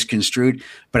completely misconstrued,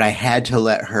 but I had to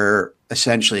let her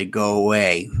essentially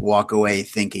walk away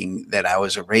thining that I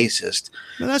was a racist.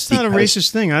 No, that's not a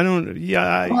racist thing. I don't.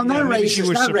 Yeah. Well, not racist. She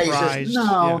was not surprised.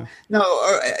 Racist. No.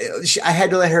 I had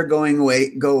to let her go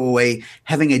away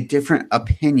having a different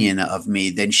opinion of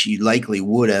me than she likely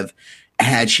would have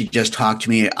had she just talked to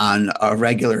me on a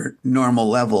regular, normal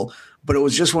level. But it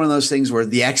was just one of those things where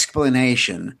the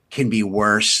explanation can be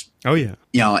worse. Oh yeah.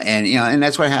 And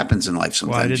that's what happens in life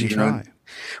sometimes. Well, I didn't try.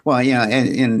 Well, yeah,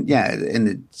 and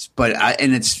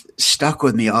it's stuck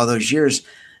with me all those years.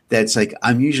 That's like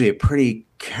I'm usually a pretty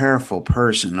careful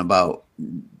person about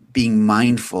being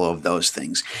mindful of those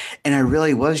things, and I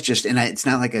really was just. And it's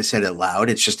not like I said it loud.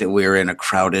 It's just that we were in a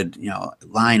crowded,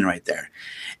 line right there,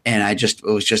 and it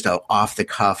was just a off the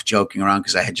cuff joking around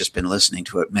because I had just been listening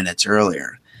to it minutes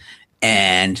earlier,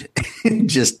 and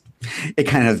it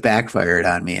kind of backfired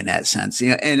on me in that sense.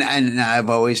 And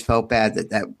I've always felt bad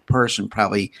that person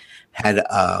probably had,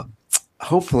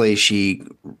 hopefully she,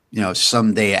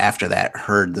 someday after that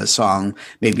heard the song,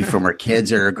 maybe from her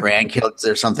kids or her grandkids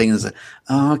or something. And like,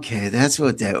 oh, okay, that's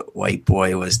what that white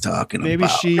boy was talking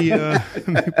about.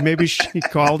 Maybe she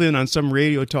called in on some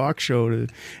radio talk show to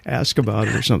ask about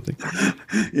it or something.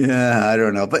 Yeah, I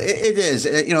don't know. But it is,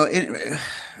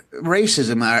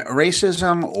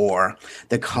 racism or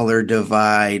the color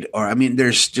divide, or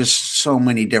there's just so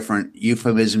many different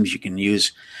euphemisms you can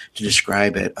use to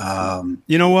describe it.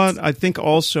 You know what? I think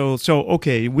also,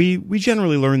 we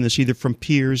generally learn this either from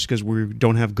peers because we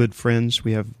don't have good friends.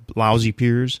 We have lousy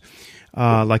peers,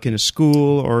 like in a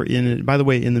school or by the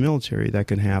way, in the military, that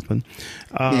can happen.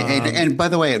 And by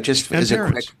the way, just as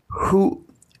a quick,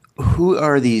 who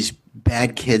are these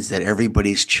bad kids that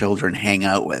everybody's children hang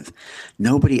out with?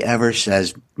 Nobody ever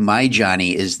says my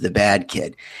Johnny is the bad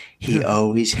kid. He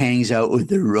always hangs out with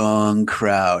the wrong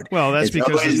crowd. Well, that's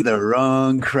because always the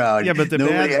wrong crowd. Yeah, but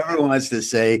nobody ever wants to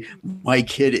say my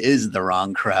kid is the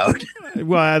wrong crowd.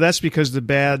 Well, that's because the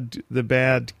bad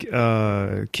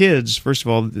kids. First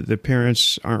of all, the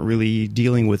parents aren't really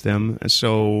dealing with them,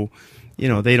 so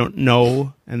they don't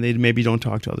know, and they maybe don't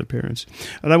talk to other parents.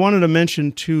 And I wanted to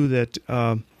mention too that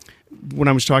when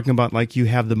I was talking about like you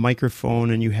have the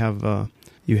microphone and you have a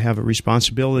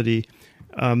responsibility.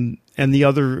 And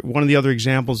one of the other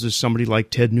examples is somebody like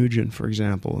Ted Nugent, for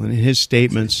example, and his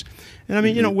statements. And I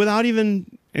mean, without even,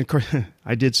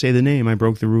 I did say the name, I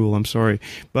broke the rule, I'm sorry.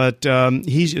 But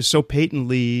he's just so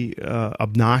patently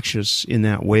obnoxious in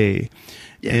that way.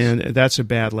 Yes. And that's a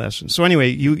bad lesson. So anyway,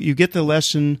 you get the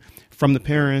lesson from the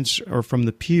parents or from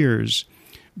the peers.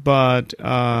 But,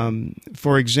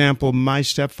 for example, my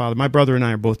stepfather, my brother and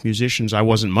I are both musicians. I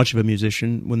wasn't much of a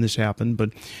musician when this happened, but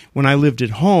when I lived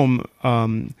at home,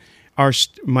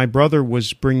 my brother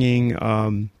was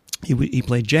bringing, he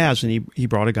played jazz, and he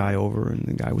brought a guy over, and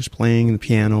the guy was playing the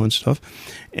piano and stuff.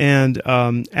 And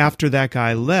after that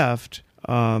guy left,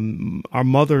 our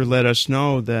mother let us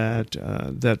know that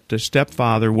the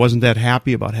stepfather wasn't that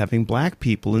happy about having black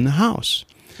people in the house.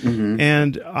 Mm-hmm.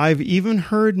 And I've even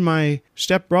heard my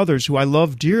stepbrothers, who I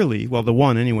love dearly, well, the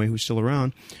one anyway, who's still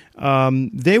around,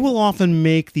 they will often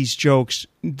make these jokes.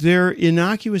 They're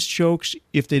innocuous jokes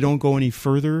if they don't go any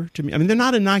further to me. I mean, they're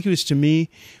not innocuous to me,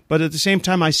 but at the same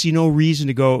time, I see no reason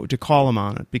to call them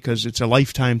on it, because it's a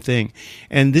lifetime thing.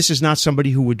 And this is not somebody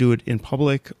who would do it in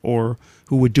public or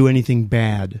who would do anything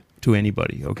bad to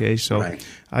anybody, okay? So right.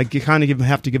 I kind of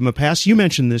have to give him a pass. You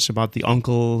mentioned this about the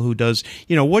uncle who does,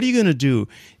 what are you going to do?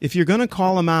 If you're going to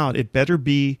call them out, it better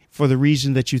be for the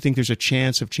reason that you think there's a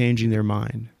chance of changing their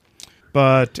mind.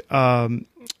 But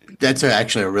that's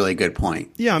actually a really good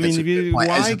point. Yeah, I mean,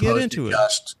 why get into it?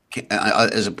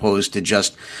 As opposed to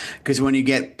just, because when you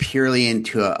get purely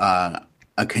into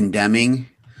a condemning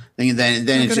thing, then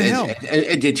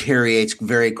it deteriorates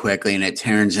very quickly, and it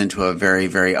turns into a very,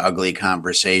 very ugly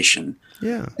conversation.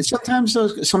 Yeah. And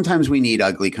sometimes we need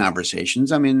ugly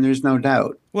conversations. I mean, there's no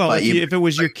doubt. Well, if it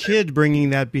was your kid bringing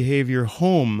that behavior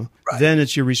home, right, then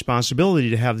it's your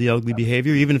responsibility to have the ugly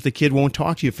behavior. Even if the kid won't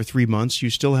talk to you for 3 months, you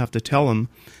still have to tell them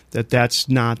that that's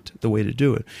not the way to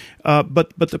do it.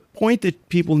 But the point that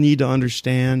people need to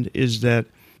understand is that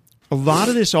a lot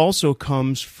of this also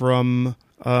comes from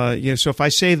so if I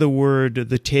say the word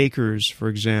the takers, for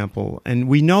example, and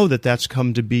we know that that's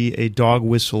come to be a dog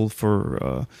whistle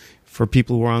for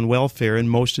people who are on welfare, and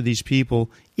most of these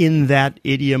people, in that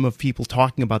idiom of people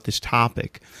talking about this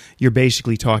topic, you're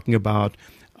basically talking about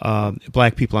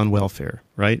black people on welfare,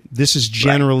 right? This is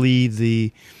generally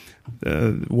the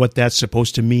what that's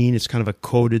supposed to mean. It's kind of a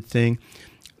coded thing.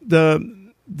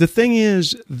 The thing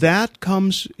is, that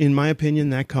comes, in my opinion,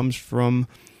 that comes from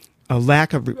a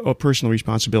lack of personal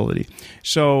responsibility.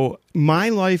 So my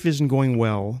life isn't going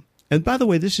well. And by the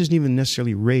way, this isn't even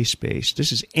necessarily race-based.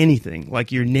 This is anything,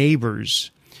 like your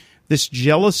neighbors. This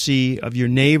jealousy of your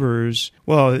neighbors.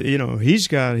 Well, he's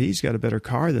got a better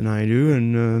car than I do,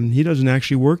 and he doesn't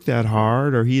actually work that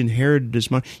hard, or he inherited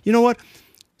his money. You know what?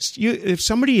 If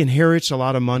somebody inherits a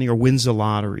lot of money or wins the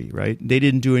lottery, right? They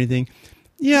didn't do anything.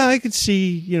 Yeah, I could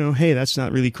see, hey, that's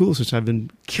not really cool, since I've been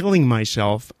killing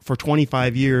myself for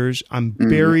 25 years. I'm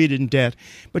buried in debt.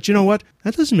 But you know what?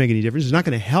 That doesn't make any difference. It's not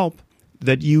going to help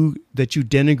that you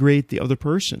denigrate the other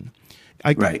person.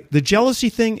 Right. The jealousy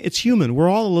thing, it's human. We're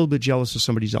all a little bit jealous of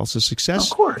somebody else's success.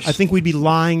 Of course. I think we'd be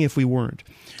lying if we weren't.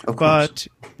 Of course. But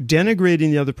denigrating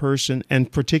the other person,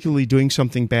 and particularly doing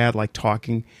something bad like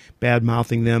talking,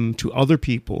 bad-mouthing them to other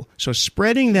people, so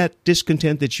spreading that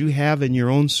discontent that you have in your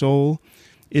own soul,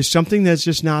 is something that's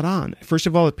just not on. First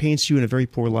of all, it paints you in a very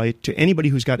poor light to anybody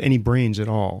who's got any brains at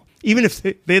all, even if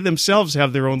they themselves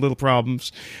have their own little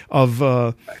problems of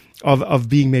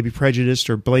being maybe prejudiced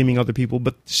or blaming other people.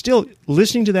 But still,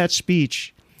 listening to that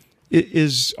speech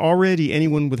is already,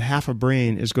 anyone with half a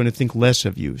brain is going to think less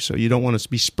of you. So you don't want to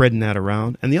be spreading that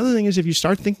around. And the other thing is, if you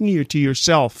start thinking to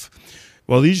yourself,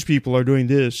 well, these people are doing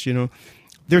this,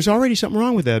 there's already something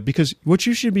wrong with that, because what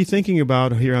you should be thinking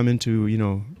about, here I'm into,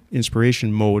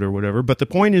 inspiration mode or whatever, but the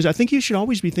point is, I think you should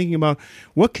always be thinking about,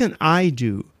 what can I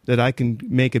do that I can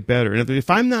make it better? And if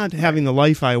I'm not having the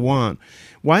life I want,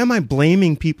 why am I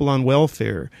blaming people on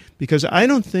welfare? Because I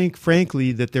don't think,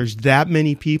 frankly, that there's that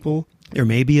many people. There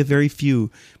may be a very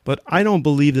few, but I don't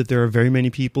believe that there are very many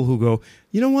people who go,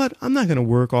 you know what, I'm not going to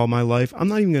work all my life. I'm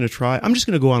not even going to try. I'm just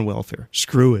going to go on welfare.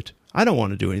 Screw it. I don't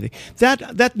want to do anything.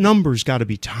 That number's got to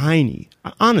be tiny,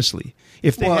 honestly.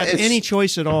 If they had any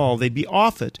choice at all, they'd be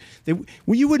off it.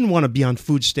 You wouldn't want to be on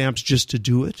food stamps just to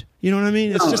do it. You know what I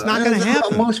mean? It's just not going to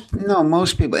happen.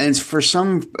 Most people, and it's for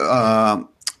some,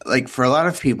 for a lot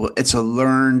of people, it's a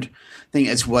learned thing.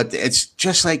 It's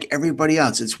just like everybody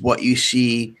else. It's what you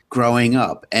see growing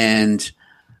up. And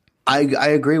I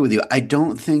agree with you. I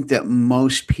don't think that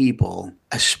most people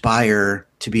aspire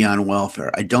to be on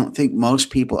welfare. I don't think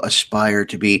most people aspire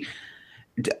to be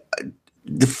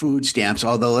the food stamps,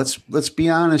 although let's be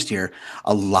honest here,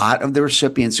 a lot of the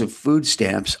recipients of food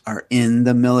stamps are in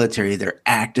the military. They're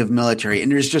active military,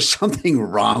 and there's just something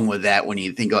wrong with that when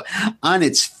you think on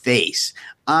its face,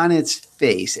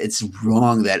 it's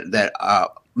wrong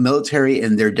that military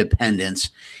and their dependents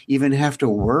even have to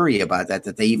worry about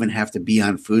that they even have to be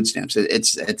on food stamps.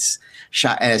 It's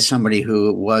as somebody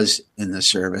who was in the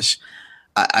service,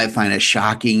 I find it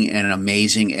shocking and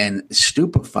amazing and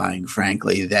stupefying,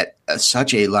 frankly, that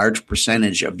such a large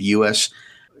percentage of U.S.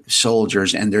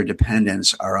 soldiers and their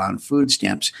dependents are on food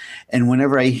stamps. And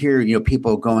whenever I hear,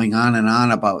 people going on and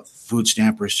on about food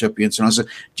stamp recipients, and also,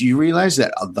 do you realize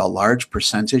that the large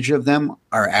percentage of them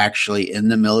are actually in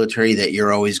the military? That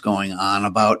you're always going on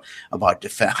about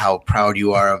how proud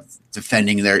you are of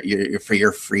defending for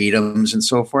your freedoms and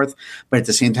so forth, but at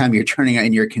the same time you're turning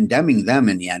and you're condemning them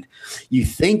in the end. You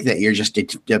think that you're just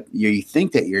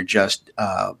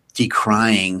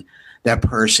decrying that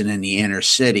person in the inner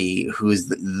city who's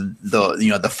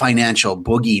the financial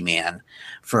boogeyman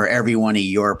for every one of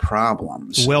your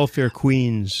problems. Welfare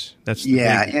queens. That's the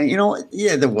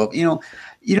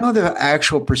the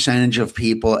actual percentage of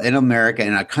people in America,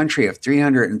 in a country of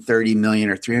 330 million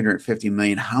or 350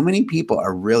 million, how many people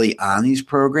are really on these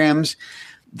programs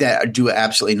that do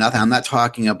absolutely nothing? I'm not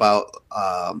talking about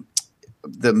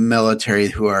the military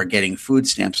who are getting food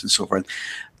stamps and so forth.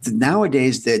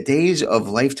 Nowadays, the days of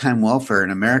lifetime welfare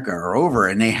in America are over,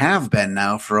 and they have been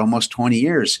now for almost 20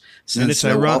 years. And it's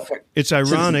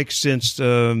ironic since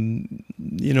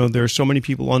there are so many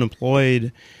people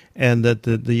unemployed, and that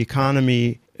the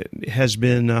economy has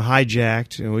been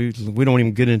hijacked. We don't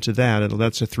even get into that.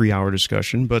 That's a 3-hour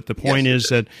discussion. But the point is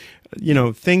that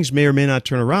things may or may not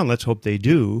turn around. Let's hope they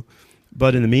do.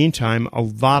 But in the meantime, a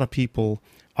lot of people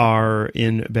are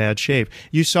in bad shape.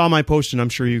 You saw my post, and I'm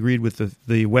sure you agreed with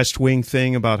the West Wing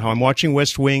thing about how I'm watching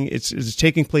West Wing. It's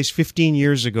taking place 15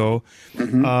 years ago.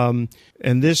 Mm-hmm.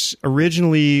 And this,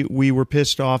 originally, we were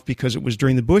pissed off because it was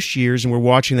during the Bush years, and we're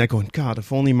watching that going, God,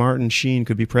 if only Martin Sheen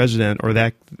could be president, or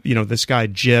that, this guy,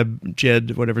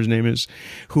 Jed, whatever his name is,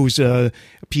 who's a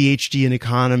PhD in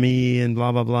economy and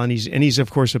blah, blah, blah. And he's of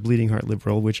course, a bleeding heart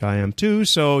liberal, which I am too.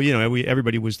 So,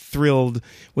 everybody was thrilled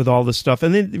with all this stuff,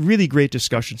 and then really great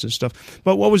discussions and stuff.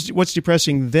 But what's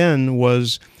depressing then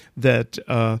was that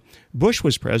Bush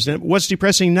was president. What's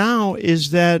depressing now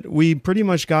is that we pretty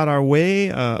much got our way.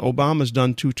 Obama's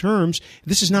done 2 terms.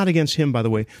 This is not against him, by the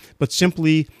way, but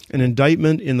simply an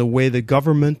indictment in the way the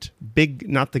government, the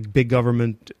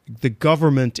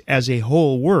government as a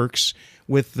whole works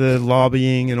with the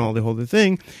lobbying and all the whole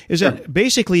thing, is that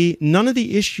basically none of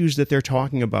the issues that they're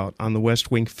talking about on the West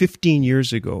Wing 15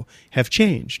 years ago have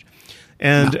changed.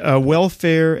 And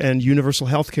welfare and universal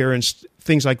health care and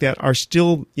things like that are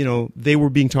still, they were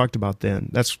being talked about then.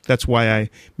 That's why I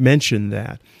mentioned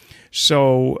that.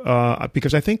 So,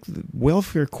 because I think the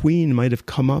welfare queen might have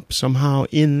come up somehow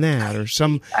in that, or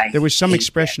there was some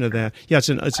expression of that. Yeah, it's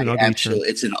an ugly term.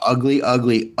 It's an ugly,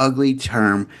 ugly, ugly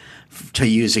term to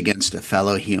use against a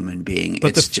fellow human being.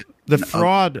 But the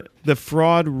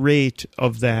fraud rate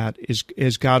of that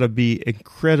has got to be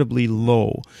incredibly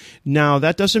low. Now,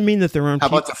 that doesn't mean that there aren't. How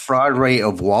about the fraud rate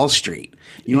of Wall Street?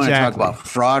 You want to talk about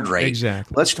fraud rate?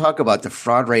 Exactly. Let's talk about the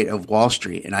fraud rate of Wall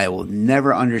Street. And I will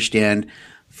never understand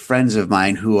friends of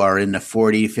mine who are in the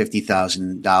 $40,000 to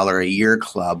 $50,000 a year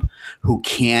club who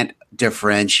can't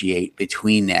differentiate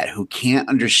between that, who can't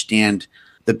understand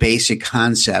the basic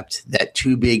concept that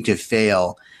too big to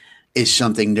fail is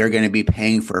something they're going to be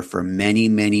paying for many,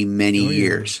 many, many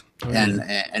years.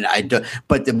 And I do,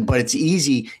 but it's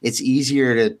easy. It's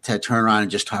easier to turn around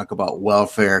and just talk about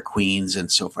welfare queens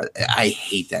and so forth. I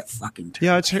hate that fucking term.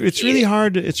 Yeah, it's really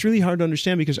hard. It's really hard to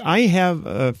understand because I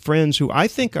have friends who I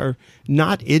think are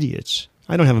not idiots.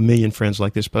 I don't have a million friends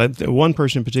like this, but one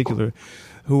person in particular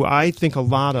who I think a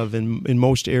lot of in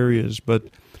most areas, but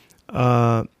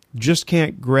just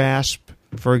can't grasp.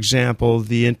 For example,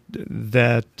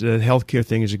 that healthcare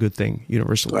thing is a good thing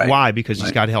universally. Right. Why? Because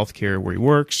he's got healthcare where he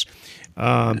works.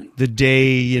 The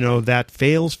day that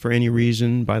fails for any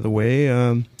reason, by the way,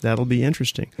 that'll be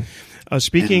interesting.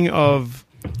 Speaking of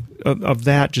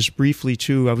that, just briefly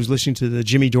too, I was listening to the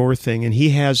Jimmy Dore thing, and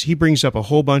he brings up a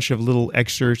whole bunch of little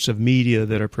excerpts of media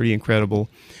that are pretty incredible.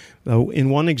 In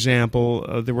one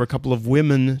example, there were a couple of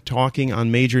women talking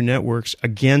on major networks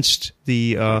against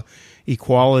the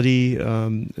equality,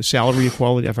 salary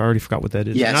equality. I've already forgot what that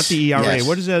is. Yes, not the ERA. yes.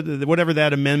 What is that? Whatever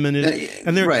that amendment is.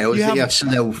 And right. It was so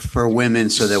that for women,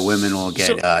 so that women will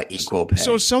get equal pay.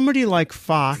 So somebody like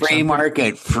Fox, free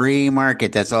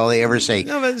market. That's all they ever say.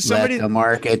 No, but let the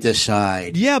market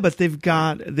decide. Yeah, but they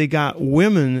got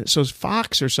women. So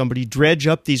Fox or somebody dredge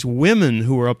up these women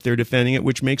who are up there defending it,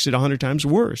 which makes it 100 times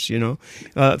worse.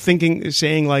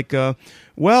 Saying like.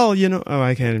 Well,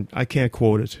 I can't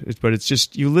quote it, but it's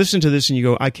just you listen to this and you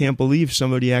go, I can't believe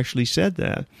somebody actually said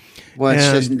that. Well,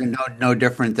 it's just no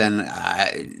different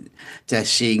than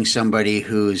seeing somebody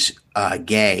who's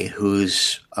gay,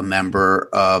 who's a member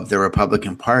of the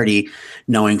Republican Party,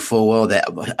 knowing full well that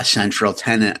a central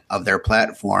tenet of their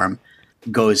platform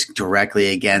goes directly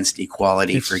against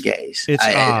equality for gays. It's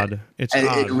odd. It's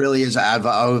odd. It really is. I've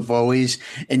always,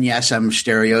 and yes, I'm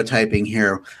stereotyping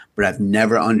here, but I've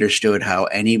never understood how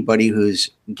anybody who's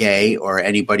gay or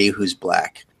anybody who's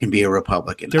black can be a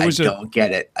Republican. I don't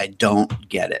get it. I don't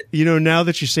get it. Now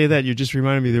that you say that, you just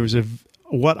reminded me there was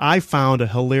what I found a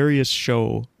hilarious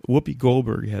show. Whoopi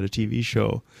Goldberg had a TV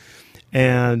show,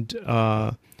 and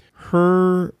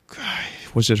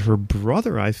was it her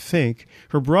brother? I think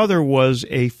her brother was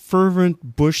a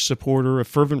fervent Bush supporter, a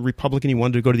fervent Republican. He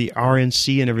wanted to go to the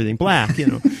RNC and everything, black,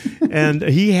 and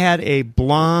he had a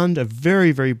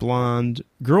very, very blonde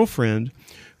girlfriend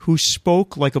who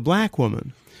spoke like a black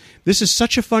woman. This is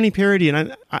such a funny parody,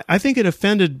 and I think it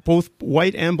offended both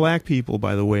white and black people,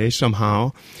 by the way,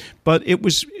 somehow. But it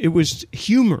was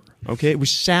humor, okay? It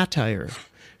was satire.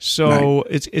 So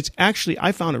right. It's actually,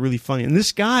 I found it really funny. And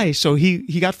this guy, so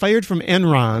he got fired from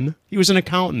Enron. He was an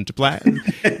accountant, black,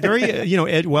 very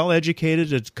well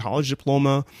educated, a college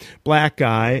diploma, black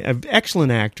guy, an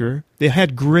excellent actor. They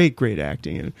had great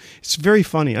acting, and it's very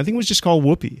funny. I think it was just called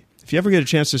Whoopi. If you ever get a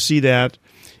chance to see that.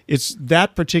 It's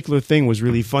that particular thing was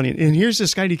really funny. And here's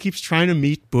this guy, he keeps trying to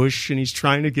meet Bush, and he's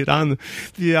trying to get on the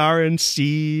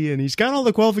RNC, and he's got all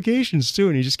the qualifications too,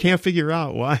 and he just can't figure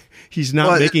out why he's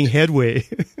not making headway.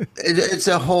 It's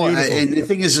a whole, and the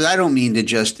thing is, I didn't mean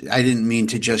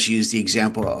to just use the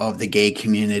example of the gay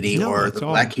community or the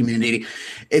black community.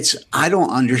 I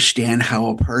don't understand how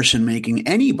a person making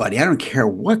anybody, I don't care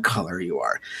what color you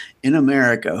are, in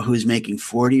America who's making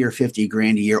 40 or 50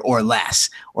 grand a year or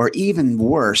less, or even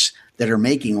worse, that are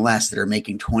making less, that are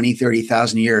making 20,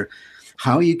 30,000 a year,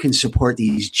 how you can support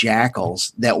these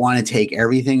jackals that want to take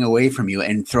everything away from you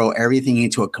and throw everything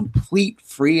into a complete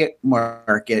free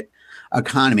market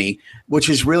economy, which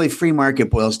is really free market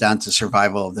boils down to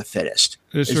survival of the fittest.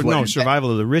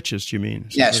 Survival of the richest, you mean?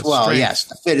 Yes,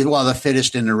 the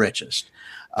fittest and the richest.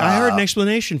 I heard an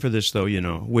explanation for this, though,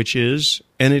 which is,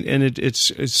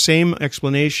 it's same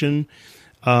explanation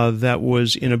that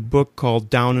was in a book called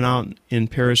Down and Out in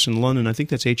Paris and London. I think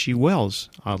that's H.G. Wells,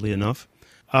 oddly enough.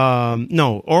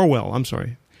 Orwell, I'm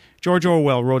sorry. George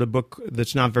Orwell wrote a book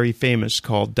that's not very famous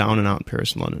called Down and Out in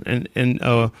Paris and London. And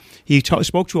he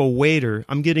spoke to a waiter.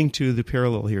 I'm getting to the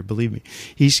parallel here, believe me.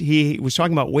 He was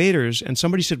talking about waiters, and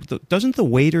somebody said, doesn't the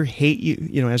waiter hate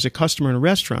you, as a customer in a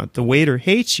restaurant? The waiter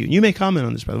hates you. You may comment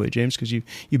on this, by the way, James, because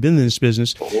you've been in this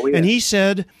business. Oh, yeah. And he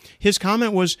said, his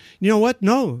comment was, you know what?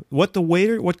 No, what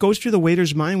goes through the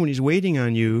waiter's mind when he's waiting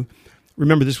on you,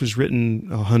 remember this was written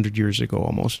 100 years ago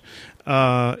almost,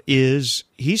 is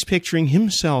he's picturing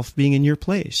himself being in your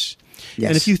place. Yes.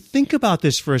 And if you think about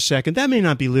this for a second, that may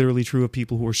not be literally true of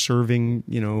people who are serving,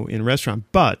 in a restaurant,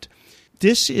 but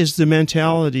this is the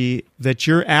mentality that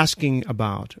you're asking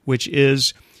about, which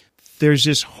is there's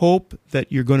this hope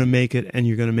that you're going to make it and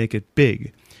you're going to make it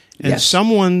big. And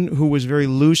someone who was very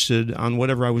lucid on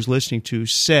whatever I was listening to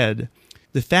said,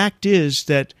 the fact is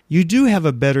that you do have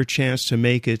a better chance to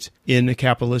make it in a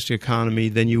capitalistic economy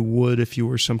than you would if you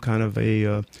were some kind of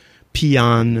a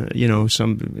peon,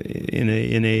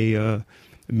 in a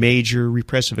major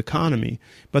repressive economy.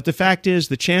 But the fact is,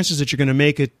 the chances that you're going to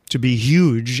make it to be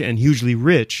huge and hugely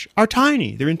rich are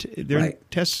tiny. They're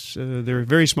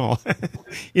very small,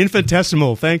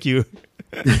 infinitesimal. Thank you.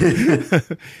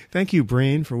 Thank you,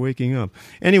 brain, for waking up.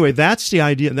 Anyway, that's the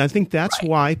idea, and I think that's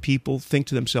why people think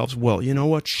to themselves, well, you know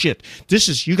what, shit, this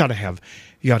is, you got to have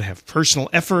personal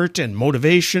effort and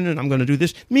motivation, and I'm going to do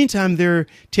this. Meantime, they're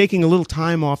taking a little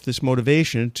time off this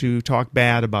motivation to talk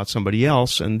bad about somebody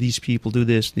else, and these people do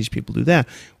this, these people do that.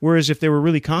 Whereas if they were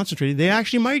really concentrated, they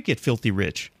actually might get filthy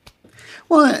rich.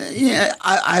 Well, yeah,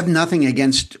 I have nothing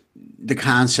against the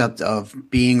concept of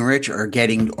being rich or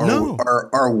getting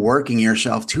or working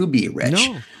yourself to be rich.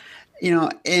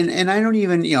 No. And I don't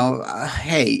even,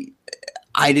 hey,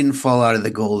 I didn't fall out of the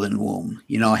golden womb.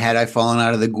 Had I fallen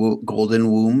out of the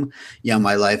golden womb,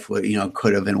 my life would,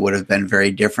 could have and would have been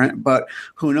very different. But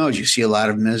who knows? You see a lot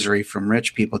of misery from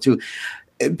rich people too.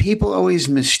 People always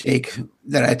mistake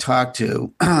that I talk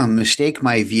to, mistake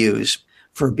my views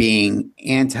for being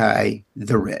anti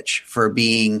the rich, for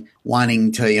being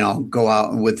wanting to, go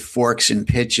out with forks and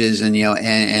pitches and,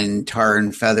 and tar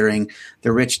and feathering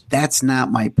the rich. That's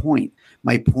not my point.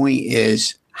 My point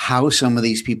is how some of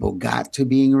these people got to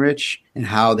being rich and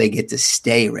how they get to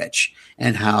stay rich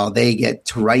and how they get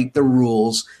to write the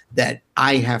rules that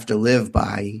I have to live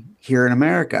by here in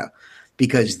America,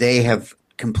 because they have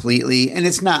completely, and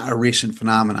it's not a recent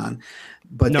phenomenon,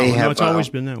 but they have. No, it's always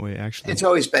been that way, actually. It's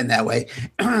always been that way.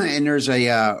 And there's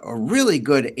a really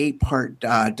good 8-part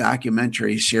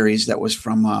documentary series that was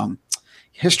from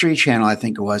History Channel, I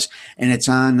think it was, and it's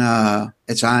on. I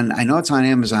know it's on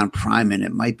Amazon Prime, and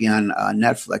it might be on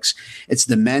Netflix. It's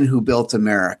The Men Who Built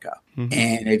America,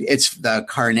 and it's the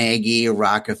Carnegie,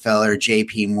 Rockefeller,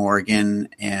 J.P. Morgan,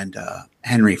 and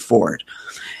Henry Ford,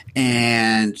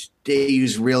 and they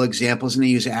use real examples, and they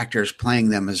use actors playing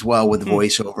them as well with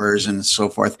voiceovers and so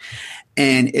forth.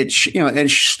 And it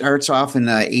starts off in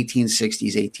the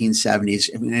 1860s,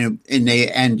 1870s, and they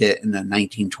end it in the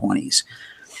 1920s.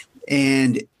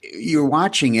 And you're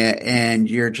watching it and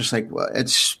you're just like, well,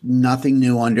 it's nothing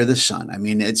new under the sun. I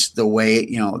mean, it's the way,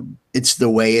 it's the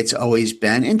way it's always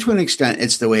been. And to an extent,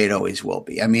 it's the way it always will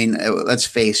be. I mean, let's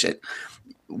face it.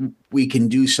 We can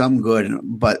do some good,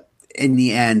 but in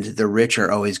the end, the rich are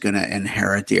always going to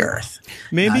inherit the earth.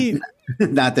 Maybe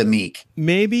not the meek.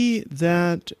 Maybe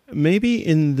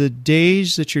in the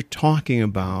days that you're talking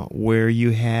about, where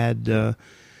you had,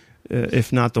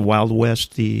 if not the Wild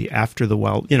West, the after the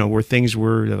Wild, where things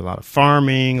were a lot of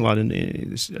farming, a lot of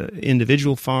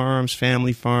individual farms,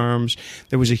 family farms.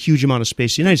 There was a huge amount of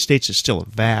space. The United States is still a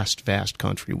vast, vast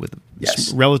country with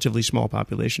a relatively small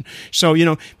population. So,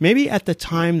 maybe at the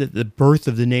time that the birth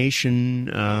of the nation,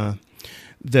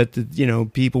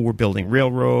 that people were building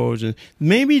railroads, and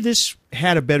maybe this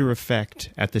had a better effect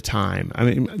at the time. I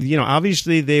mean,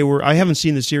 obviously they were. I haven't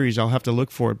seen the series. I'll have to look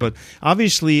for it. But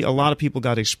obviously, a lot of people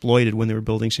got exploited when they were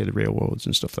building, say, the railroads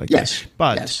and stuff like that.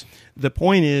 But the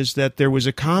point is that there was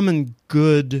a common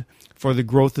good for the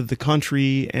growth of the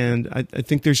country, and I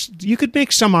think you could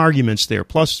make some arguments there.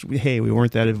 Plus, hey, we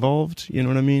weren't that evolved. You know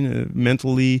what I mean?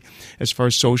 Mentally, as far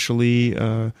as socially.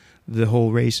 The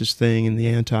whole racist thing and the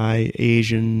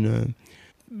anti-Asian,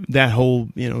 that whole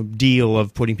deal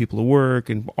of putting people to work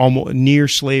and almost near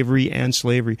slavery and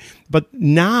slavery. But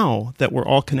now that we're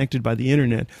all connected by the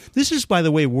internet, this is, by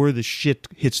the way, where the shit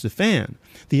hits the fan.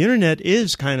 The internet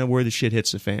is kind of where the shit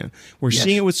hits the fan. We're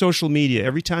seeing it with social media.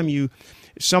 Every time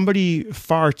somebody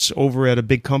farts over at a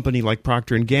big company like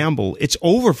Procter & Gamble, it's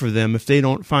over for them if they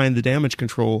don't find the damage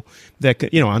control that,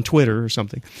 on Twitter or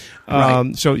something.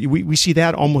 Right. So we see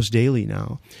that almost daily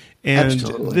now. And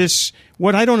Absolutely.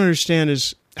 What I don't understand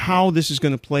is how this is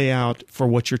going to play out for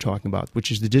what you're talking about, which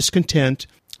is the discontent.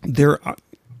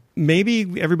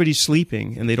 Maybe everybody's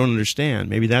sleeping and they don't understand.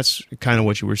 Maybe that's kind of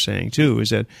what you were saying too, is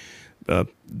that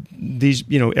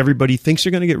everybody thinks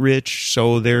they're going to get rich,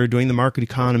 so they're doing the market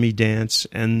economy dance,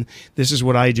 and this is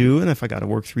what I do, and if I got to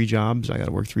work 3 jobs, I got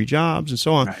to work 3 jobs, and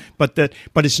so on. Right.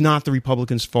 But it's not the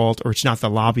Republicans' fault, or it's not the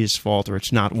lobbyists' fault, or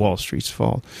it's not Wall Street's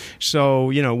fault.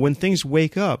 So, when things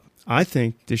wake up, I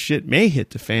think the shit may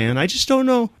hit the fan. I just don't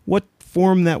know what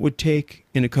form that would take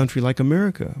in a country like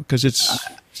America, because it's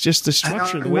just the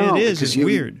structure, the way it is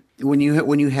weird. When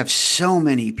you have so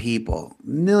many people,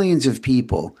 millions of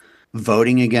people,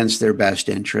 voting against their best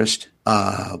interest,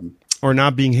 or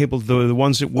not being able, the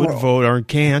ones that would vote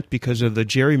can't because of the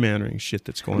gerrymandering shit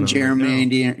that's going on.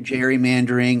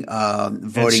 Gerrymandering,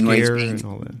 voting rights being,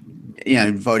 all that.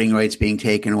 Voting rights being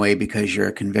taken away because you're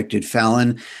a convicted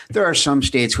felon. There are some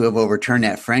states who have overturned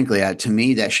that. Frankly, to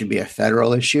me, that should be a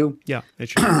federal issue. Yeah, it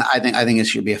should. I think it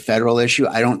should be a federal issue.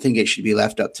 I don't think it should be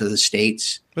left up to the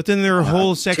states. But then there are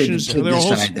whole sections,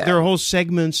 there are whole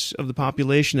segments of the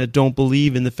population that don't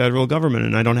believe in the federal government,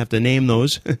 and I don't have to name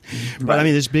those. But right. I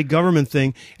mean, this big government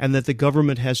thing, and that the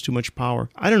government has too much power.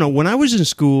 I don't know. When I was in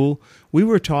school, we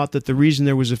were taught that the reason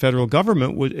there was a federal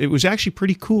government it was actually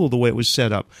pretty cool the way it was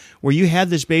set up, where you had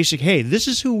this basic, hey, this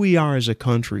is who we are as a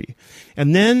country.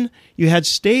 And then you had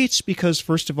states because,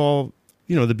 first of all,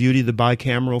 the beauty of the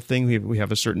bicameral thing, we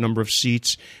have a certain number of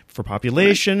seats for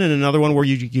population, and another one where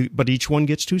but each one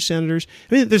gets 2 senators.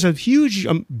 I mean, there's a huge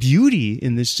beauty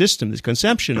in this system, this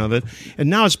conception of it, and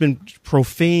now it's been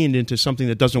profaned into something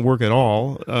that doesn't work at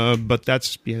all. But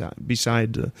that's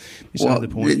beside the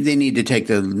point. They need to take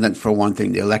for one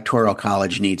thing, the Electoral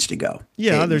College needs to go.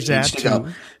 Yeah, there's that too.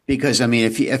 Because, I mean,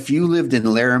 if you lived in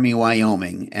Laramie,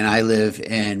 Wyoming, and I live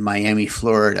in Miami,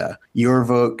 Florida, your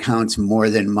vote counts more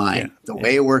than mine. The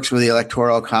way it works with the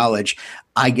Electoral College,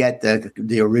 I get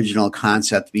the original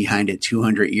concept behind it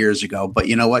 200 years ago. But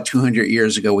you know what? 200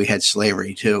 years ago, we had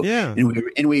slavery, too. Yeah.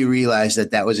 And we realized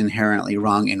that was inherently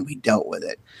wrong, and we dealt with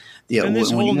it. And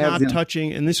this whole not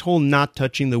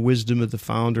touching the wisdom of the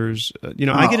founders.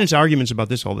 I get into arguments about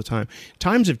this all the time.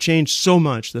 Times have changed so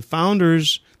much. The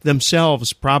founders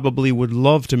themselves probably would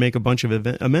love to make a bunch of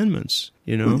amendments.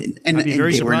 And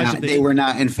they were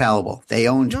not infallible. They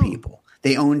owned people.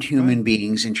 They owned human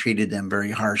beings and treated them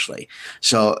very harshly.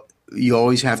 So you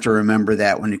always have to remember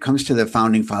that when it comes to the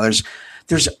founding fathers.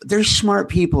 There's smart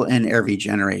people in every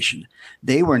generation.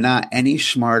 They were not any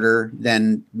smarter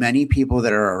than many people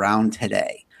that are around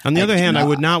today. On the other hand, I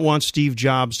would not want Steve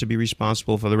Jobs to be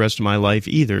responsible for the rest of my life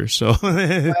either. So,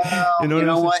 you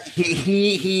know what?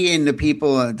 He and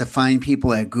the fine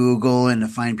people at Google and the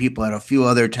fine people at a few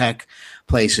other tech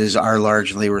places are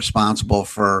largely responsible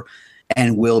for,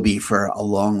 and will be for a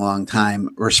long, long time,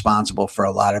 responsible for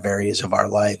a lot of areas of our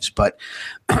lives. But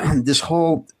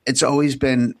it's always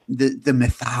been the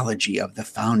mythology of the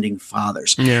founding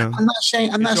fathers. Yeah. I'm not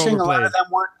saying a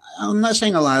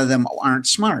lot of them aren't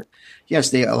smart.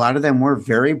 Yes, a lot of them were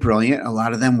very brilliant. A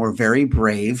lot of them were very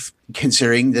brave,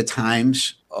 considering the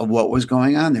times of what was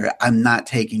going on there. I'm not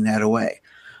taking that away.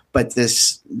 But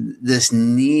this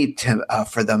need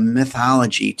for the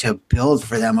mythology to build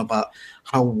for them about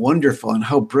how wonderful and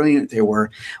how brilliant they were.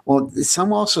 Well,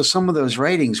 some of those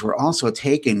writings were also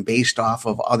taken based off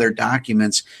of other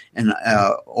documents and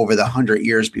over the 100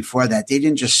 years before that. They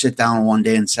didn't just sit down one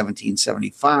day in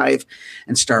 1775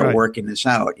 and start working this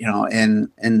out,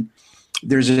 and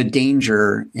there's a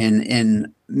danger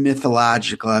in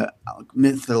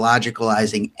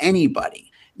mythologicalizing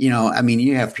anybody.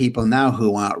 You have people now who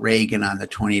want Reagan on the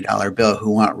 $20 bill, who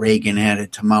want Reagan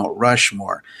added to Mount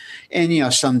Rushmore. And,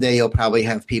 someday you'll probably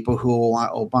have people who will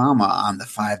want Obama on the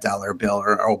 $5 bill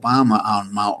or Obama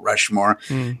on Mount Rushmore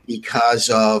because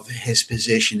of his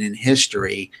position in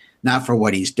history, not for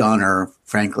what he's done or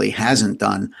frankly hasn't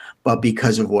done, but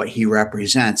because of what he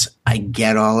represents. I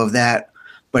get all of that,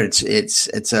 but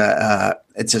it's a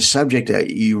subject that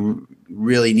you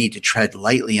really need to tread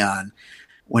lightly on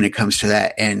when it comes to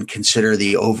that and consider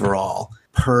the overall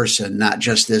person, not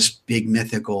just this big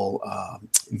mythical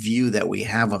view that we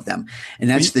have of them. And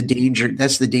that's the danger.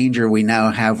 That's the danger we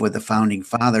now have with the founding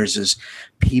fathers is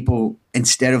people,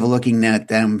 instead of looking at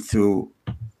them through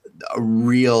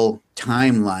real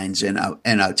timelines and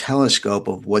a telescope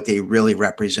of what they really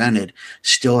represented,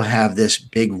 still have this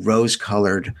big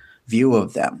rose-colored view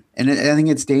of them. And I think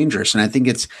it's dangerous. And I think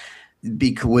it's,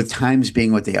 with times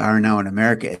being what they are now in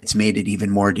America, it's made it even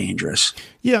more dangerous.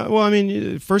 Yeah, well, I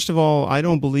mean, first of all, I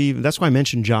don't believe. That's why I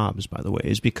mentioned Jobs, by the way,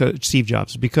 is because Steve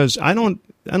Jobs, because I don't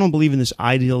believe in this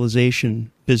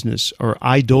idealization business or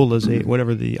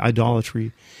whatever the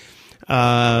idolatry,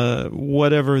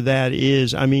 whatever that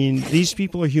is. I mean, these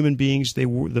people are human beings.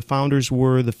 The founders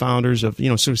were the founders of,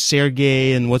 sort of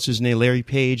Sergey and what's his name, Larry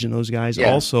Page, and those guys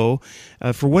also,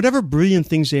 for whatever brilliant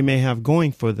things they may have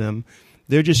going for them.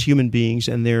 They're just human beings,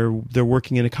 and they're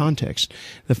working in a context.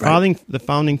 The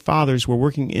founding fathers were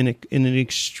working in an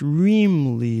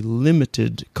extremely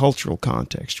limited cultural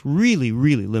context, really,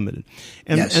 really limited.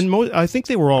 And I think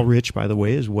they were all rich, by the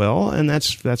way, as well, and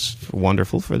that's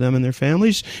wonderful for them and their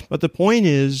families. But the point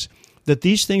is that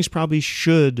these things probably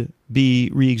should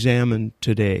be reexamined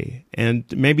today, and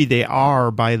maybe they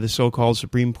are by the so-called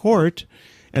Supreme Court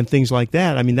and things like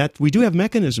that. I mean, that we do have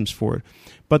mechanisms for it.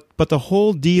 But the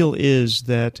whole deal is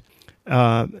that,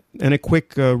 and a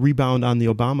quick rebound on the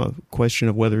Obama question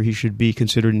of whether he should be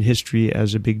considered in history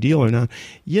as a big deal or not.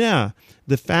 Yeah,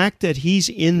 the fact that he's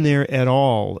in there at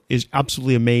all is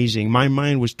absolutely amazing. My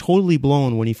mind was totally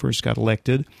blown when he first got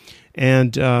elected.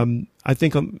 And I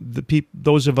think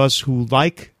those of us who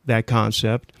like that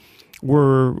concept had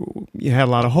a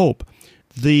lot of hope.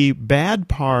 The bad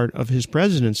part of his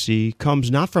presidency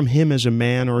comes not from him as a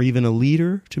man or even a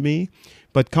leader to me,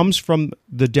 but comes from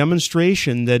the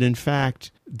demonstration that, in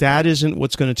fact, that isn't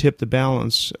what's going to tip the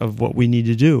balance of what we need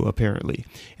to do, apparently.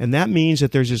 And that means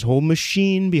that there's this whole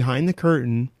machine behind the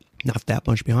curtain, not that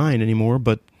much behind anymore,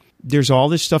 but there's all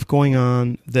this stuff going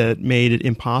on that made it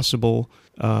impossible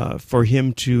for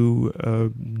him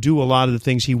to do a lot of the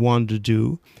things he wanted to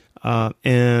do.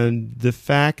 And the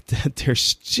fact that they're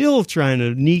still trying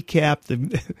to kneecap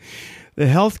the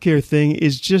healthcare thing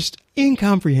is just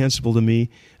incomprehensible to me,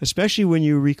 especially when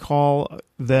you recall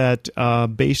that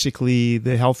basically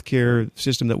the healthcare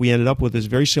system that we ended up with is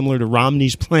very similar to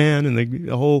Romney's plan and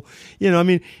the whole,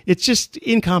 it's just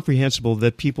incomprehensible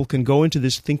that people can go into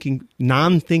this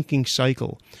non-thinking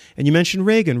cycle. And you mentioned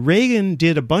Reagan. Reagan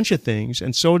did a bunch of things,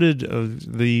 and so did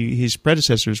his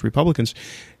predecessors, Republicans.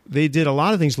 They did a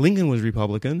lot of things. Lincoln was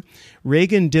Republican.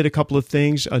 Reagan did a couple of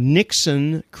things.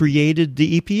 Nixon created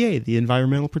the EPA, the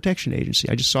Environmental Protection Agency.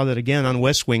 I just saw that again on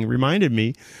West Wing. It reminded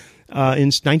me in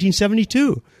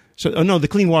 1972. So, no, the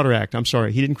Clean Water Act. I'm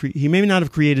sorry. He may not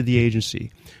have created the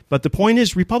agency. But the point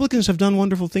is, Republicans have done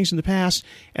wonderful things in the past,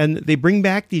 and they bring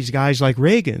back these guys like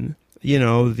Reagan,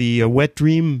 the wet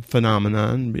dream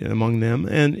phenomenon among them.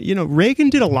 And, Reagan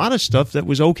did a lot of stuff that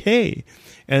was okay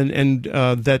and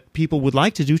that people would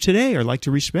like to do today or like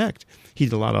to respect. He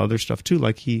did a lot of other stuff, too.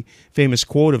 Like famous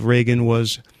quote of Reagan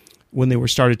was when they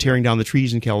started tearing down the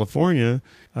trees in California,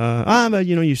 but,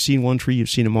 you've seen one tree, you've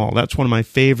seen them all. That's one of my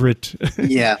favorite.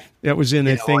 Yeah. That was in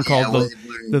a thing called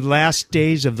the Last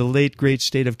Days of the Late Great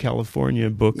State of California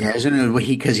book. Yeah, isn't it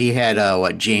because he had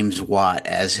James Watt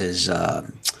as his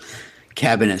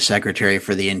cabinet secretary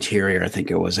for the interior, I think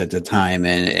it was at the time,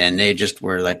 and they just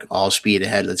were like all speed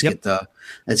ahead. Let's get the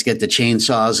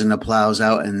chainsaws and the plows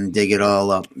out and dig it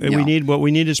all up. And what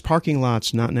we need is parking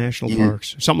lots, not national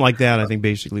parks. Something like that, I think,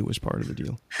 basically was part of the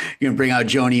deal. You're gonna bring out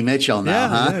Joni Mitchell now,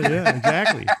 huh? Yeah,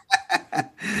 exactly.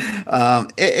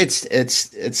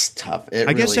 It's tough.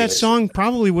 I guess that song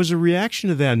probably was a reaction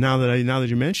to that. Now that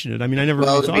you mention it, I mean, I never.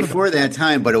 Well, really thought it was before about that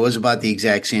time, but it was about the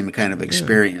exact same kind of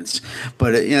experience. Yeah.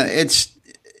 But it's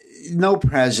no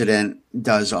president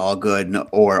does all good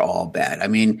or all bad. I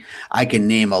mean, I can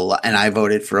name a lot, and I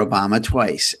voted for Obama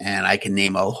twice, and I can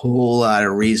name a whole lot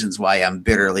of reasons why I'm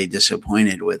bitterly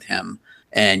disappointed with him.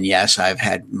 And yes, I've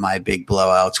had my big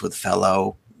blowouts with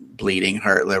fellow bleeding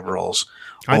heart liberals.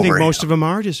 I think most of them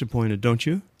are disappointed, don't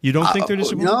you? You don't think they're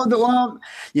disappointed? No, well,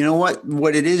 you know what?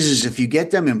 What it is if you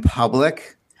get them in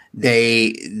public,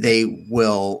 they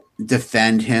will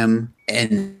defend him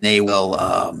and they will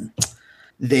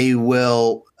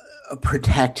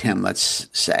protect him. Let's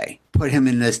say put him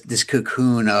in this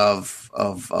cocoon of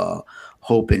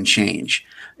hope and change.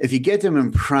 If you get them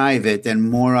in private, then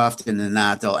more often than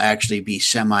not, they'll actually be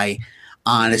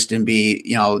semi-honest and be,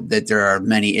 that there are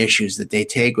many issues that they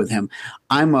take with him.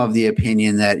 I'm of the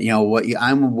opinion that,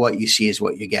 I'm what you see is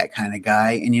what you get kind of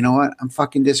guy. And you know what? I'm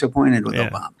fucking disappointed with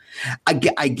Obama. I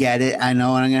get it. I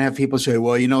know. And I'm going to have people say,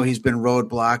 well, he's been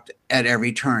roadblocked at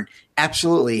every turn.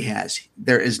 Absolutely he has.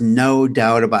 There is no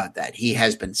doubt about that. He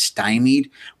has been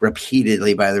stymied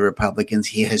repeatedly by the Republicans.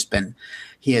 He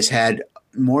has had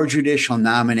more judicial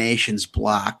nominations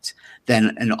blocked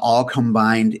than an all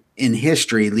combined in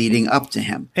history leading up to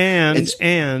him. And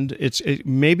it's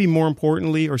maybe more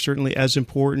importantly, or certainly as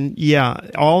important,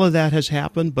 all of that has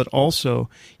happened, but also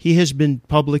he has been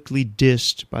publicly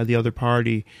dissed by the other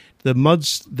party. The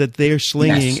muds that they're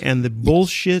slinging and the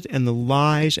bullshit and the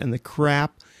lies and the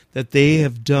crap that they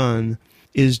have done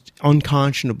is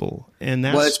unconscionable. And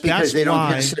it's because they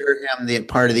don't consider him the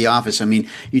part of the office. I mean,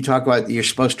 you talk about you're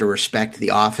supposed to respect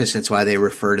the office. That's why they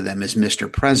refer to them as Mr.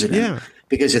 President,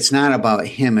 because it's not about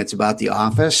him. It's about the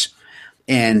office.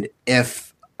 And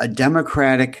if a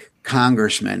Democratic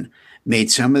congressman made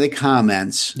some of the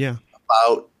comments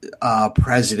about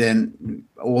President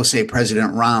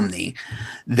Romney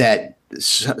that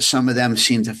some of them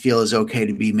seem to feel is okay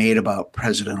to be made about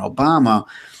President Obama,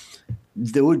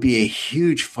 there would be a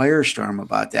huge firestorm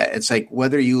about that. It's like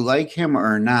whether you like him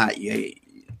or not,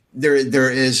 there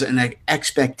is an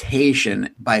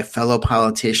expectation by fellow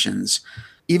politicians,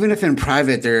 even if in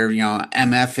private they're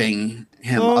MFing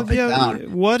him up and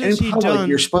down. What has he done?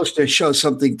 You're supposed to show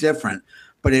something different,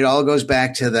 but it all goes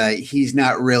back to he's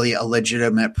not really a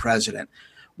legitimate president.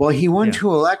 Well, he won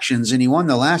 2 elections, and he won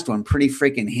the last one pretty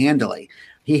freaking handily.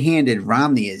 He handed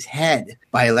Romney his head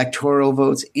by electoral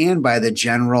votes and by the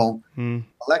general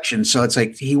election. So it's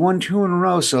like he won 2 in a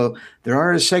row. So there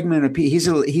are a segment of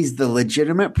people. He's the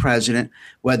legitimate president,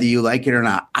 whether you like it or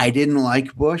not. I didn't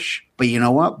like Bush, but you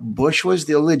know what? Bush was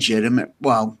the legitimate.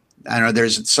 Well, I know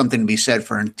there's something to be said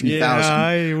for in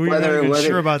 2000. We're not even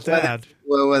sure about that.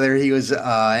 Whether he was, and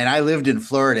I lived in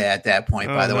Florida at that point,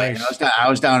 by the way. I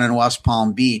was down in West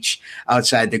Palm Beach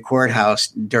outside the courthourse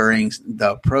during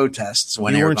the protests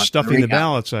when you weren't stuffing the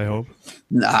ballots, I hope.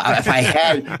 If I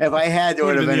had, there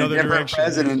would have been a different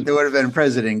president. There would have been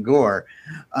President Gore.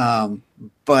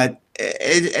 But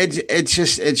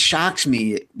it shocks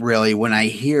me really when I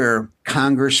hear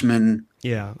congressmen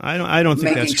Yeah, I don't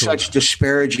think making that's cool. such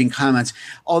disparaging comments.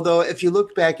 Although, if you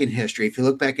look back in history, if you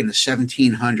look back in the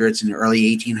 1700s and the early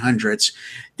 1800s,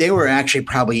 they were actually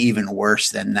probably even worse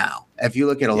than now. If you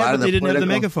look at a lot of the they didn't have the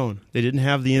political, megaphone. They didn't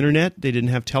have the internet. They didn't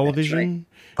have television.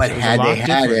 but So it was had a lot they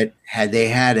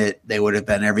had different. it, they would have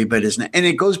been every bit as. And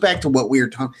it goes back to what we were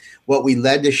talking, what we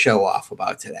led the show off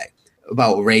about today,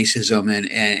 about racism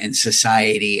and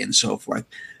society and so forth.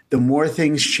 The more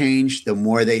things change, the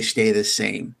more they stay the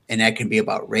same. And that can be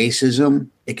about racism.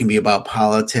 It can be about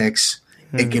politics.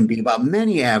 It can be about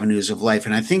many avenues of life.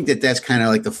 And I think that that's kind of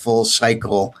like the full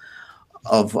cycle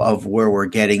of where we're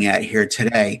getting at here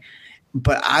today.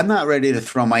 But I'm not ready to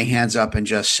throw my hands up and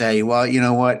just say, well, you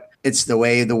know what? It's the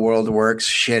way the world works.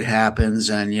 Shit happens.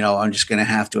 And, I'm just going to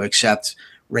have to accept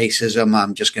racism.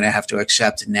 I'm just going to have to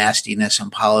accept nastiness in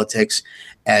politics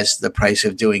as the price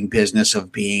of doing business,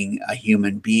 of being a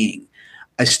human being.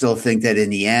 I still think that in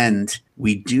the end,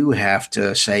 we do have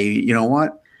to say, you know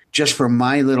what? Just for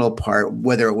my little part,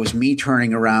 whether it was me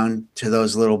turning around to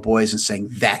those little boys and saying,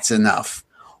 that's enough,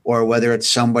 or whether it's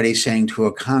somebody saying to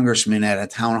a congressman at a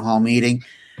town hall meeting,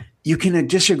 you can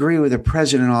disagree with the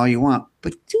president all you want,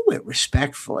 but do it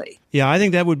respectfully. Yeah, I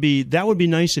think that would be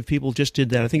nice if people just did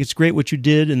that. I think it's great what you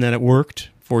did and that it worked.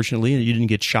 Fortunately, you didn't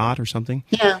get shot or something.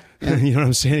 Yeah. You know what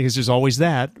I'm saying? Because there's always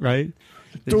that, right?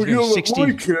 Don't yell at my kid.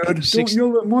 Don't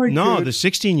yell at my kid. No, the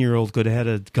 16-year-old could have had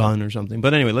a gun or something.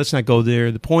 But anyway, let's not go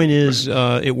there. The point is,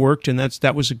 it worked, and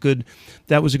that was a good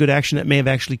action that may have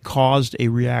actually caused a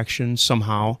reaction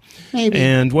somehow. Maybe.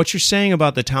 And what you're saying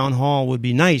about the town hall would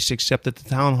be nice, except that the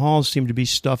town halls seem to be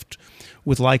stuffed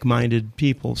with like-minded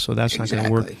people, so that's not going to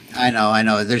work. I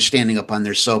know. They're standing up on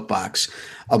their soapbox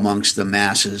amongst the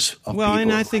masses of people.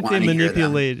 And I think they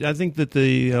manipulate. I think that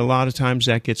a lot of times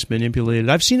that gets manipulated.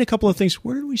 I've seen a couple of things.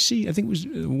 Where did we see? I think it was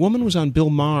a woman was on Bill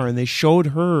Maher, and they showed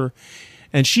her,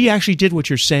 and she actually did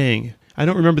what you're saying. I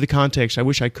don't remember the context. I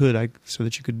wish I could, so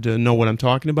that you could know what I'm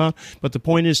talking about. But the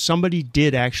point is, somebody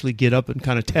did actually get up and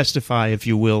kind of testify, if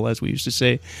you will, as we used to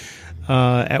say,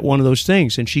 at one of those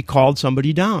things. And she called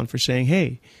somebody down for saying,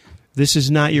 hey, this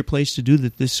is not your place to do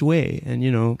it this way.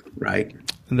 And, right.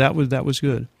 And that was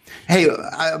good. Hey,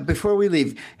 before we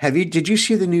leave, did you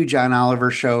see the new John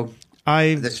Oliver show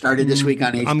that started this week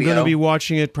on HBO? I'm going to be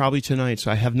watching it probably tonight,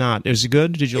 so I have not. Is it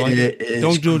good? Did you like it?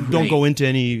 Don't go into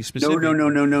any specific.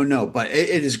 No. But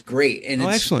it is great. And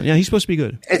it's excellent. Yeah, he's supposed to be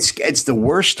good. It's the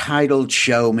worst titled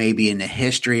show maybe in the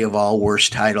history of all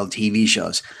worst titled TV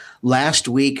shows. Last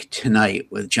Week Tonight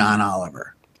with John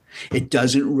Oliver. It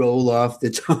doesn't roll off the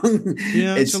tongue.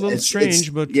 Yeah, it's a little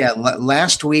strange, but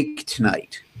Last Week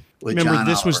Tonight with remember, John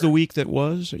this Oliver. was the week that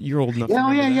was. You're old enough.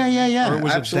 Yeah. Or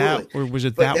was absolutely. it that? Or was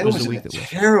it that was the week that was?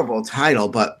 Terrible title,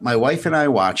 but my wife and I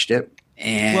watched it.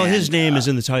 And, well, his name is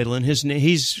in the title, and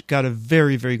he's got a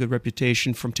very, very good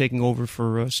reputation from taking over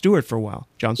for Stewart for a while.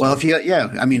 John Stewart.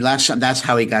 Well, last time that's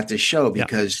how he got this show,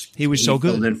 because he was so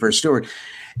good. Filled in for Stewart.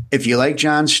 If you like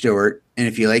Jon Stewart and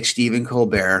if you like Stephen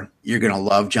Colbert, you're going to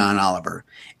love John Oliver.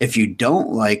 If you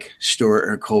don't like Stewart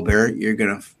or Colbert, you're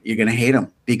going to hate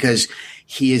him, because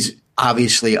he is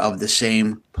obviously of the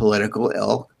same political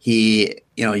ilk. He,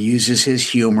 uses his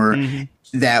humor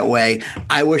that way.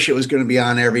 I wish it was going to be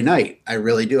on every night. I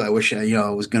really do. I wish, it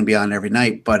was going to be on every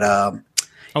night, but,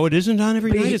 it isn't on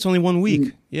every night? It's only 1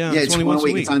 week. Yeah, it's only one once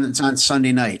week. a week. It's on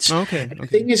Sunday nights. Okay. The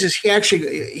thing is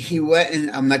he went,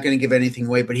 and I'm not going to give anything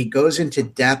away, but he goes into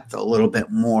depth a little bit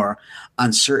more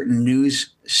on certain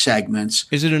news segments.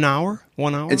 Is it an hour?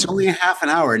 1 hour? It's only a half an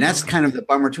hour, and that's kind of the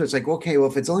bummer too. It's like, okay, well,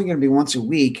 if it's only going to be once a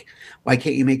week, why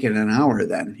can't you make it an hour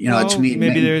then? It's me.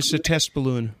 Maybe there's a test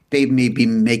balloon. Maybe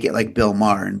make it like Bill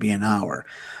Maher and be an hour.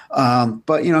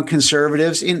 But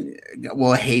conservatives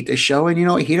will hate the show, and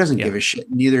he doesn't give a shit.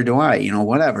 Neither do I.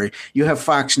 Whatever. You have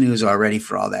Fox News already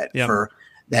for all that for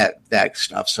that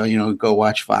stuff. So go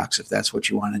watch Fox if that's what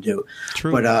you want to do.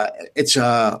 True. But it's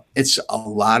a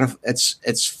lot of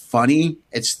it's funny.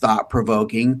 It's thought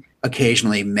provoking.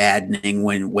 Occasionally maddening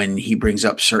when he brings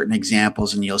up certain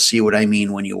examples, and you'll see what I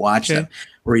mean when you watch them,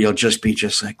 where you'll just be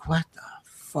like, what the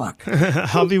fuck?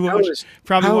 I'll be watching.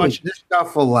 How is this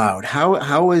stuff allowed?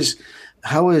 How is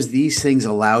these things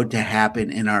allowed to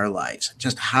happen in our lives?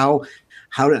 Just how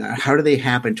do they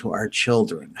happen to our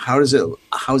children? How is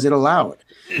it allowed?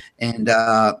 And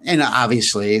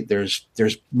obviously there's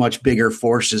much bigger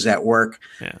forces at work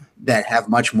that have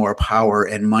much more power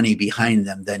and money behind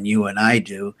them than you and I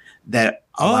do that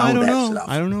allow that stuff.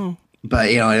 I don't know.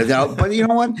 But you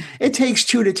know what? It takes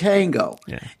two to tango.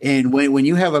 Yeah. And when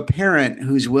you have a parent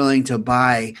who's willing to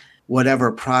buy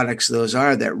whatever products those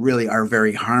are that really are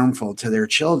very harmful to their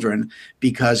children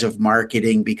because of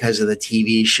marketing, because of the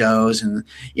TV shows and,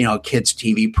 kids'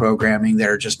 TV programming that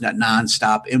are just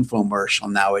nonstop infomercial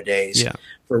nowadays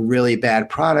for really bad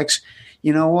products.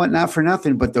 You know what? Not for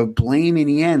nothing, but the blame in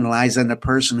the end lies on the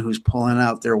person who's pulling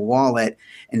out their wallet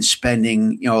and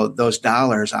spending, those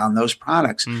dollars on those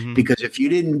products. Mm-hmm. Because if you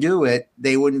didn't do it,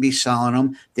 they wouldn't be selling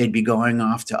them. They'd be going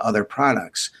off to other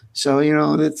products. So,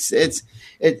 it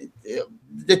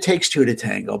takes two to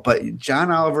tango. But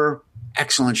John Oliver,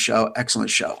 excellent show.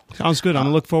 Sounds good. I'm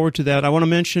gonna look forward to that. I want to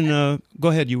mention. Go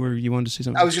ahead. You wanted to say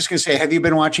something. I was just gonna say, have you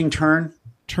been watching Turn?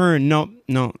 No,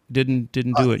 didn't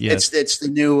do it yet. It's the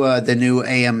new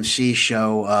AMC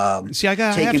show. See, I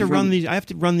have to run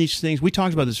these things. We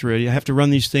talked about this already. I have to run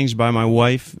these things by my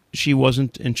wife. She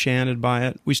wasn't enchanted by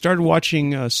it. We started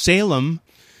watching Salem,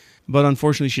 but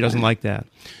unfortunately, she doesn't like that.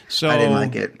 So I didn't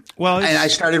like it. Well, and I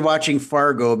started watching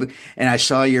Fargo, and I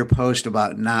saw your post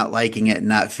about not liking it and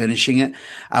not finishing it.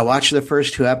 I watched the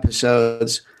first 2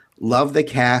 episodes. Love the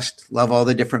cast. Love all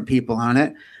the different people on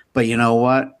it. But you know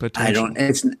what? I don't.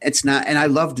 It's not. And I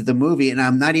loved the movie, and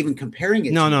I'm not even comparing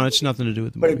it. No, it's nothing to do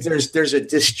with the movie. But there's a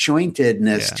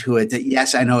disjointedness to it. That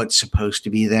yes, I know it's supposed to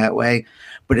be that way,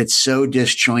 but it's so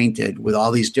disjointed with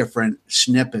all these different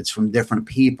snippets from different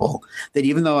people that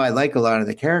even though I like a lot of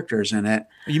the characters in it,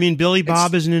 you mean Billy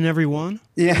Bob isn't in every one?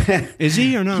 Yeah, is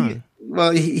he or not?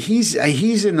 Well, he's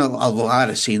in a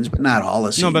lot of scenes, but not all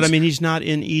the scenes. No, but I mean, he's not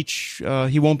in each.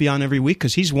 He won't be on every week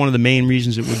because he's one of the main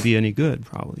reasons it would be any good,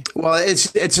 probably. Well,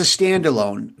 it's a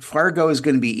standalone. Fargo is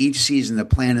going to be each season. The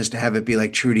plan is to have it be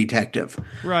like True Detective.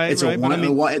 Right. It's a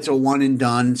one and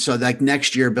done. So like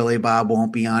next year, Billy Bob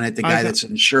won't be on it. The guy that's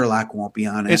in Sherlock won't be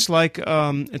on it. It's like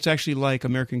it's actually like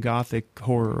American Gothic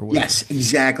horror. Or whatever. Yes,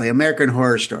 exactly. American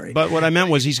Horror Story. But what I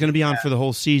meant was he's going to be on for the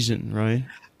whole season, right?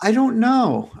 I don't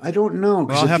know.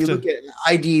 Because if you look at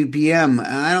IDBM,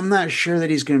 I'm not sure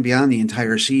that he's going to be on the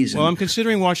entire season. Well, I'm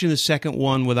considering watching the second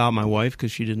one without my wife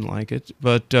because she didn't like it.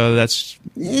 But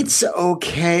it's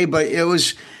okay. But it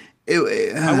was.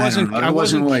 I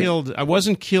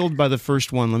wasn't killed by the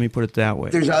first one. Let me put it that way.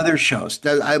 There's other shows.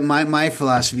 My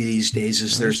philosophy these days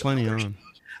is there's plenty on.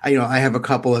 I have a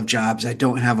couple of jobs. I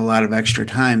don't have a lot of extra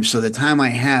time. So the time I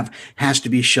have has to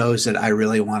be shows that I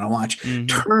really want to watch. Mm-hmm.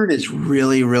 Turn is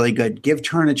really, really good. Give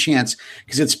Turn a chance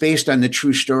because it's based on the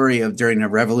true story of during the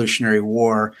Revolutionary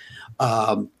War.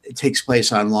 It takes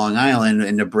place on Long Island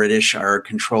and the British are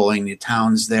controlling the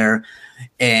towns there.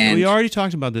 And we already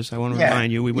talked about this. I want to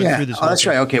remind you. We went through this. Oh, that's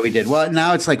right. Okay, we did. Well,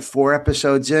 now it's like 4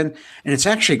 episodes in, and it's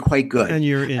actually quite good. And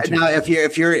you're into now.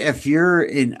 If you're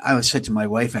in, I said to my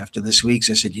wife after this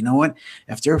week's, I said, you know what?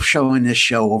 If they're showing this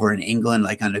show over in England,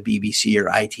 like on the BBC or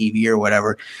ITV or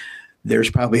whatever,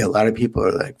 there's probably a lot of people who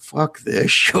are like, fuck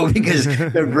this show because the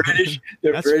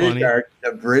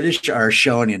British are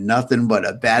showing you nothing but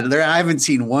a bad. I haven't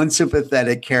seen one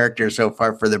sympathetic character so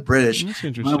far for the British.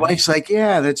 My wife's like,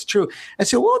 yeah, that's true. I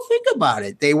said, well, think about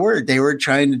it. They were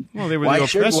trying to. Well, they were the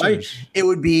oppressors. It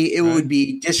would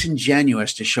be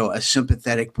disingenuous to show a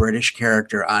sympathetic British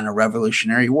character on a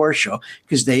Revolutionary War show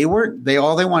because they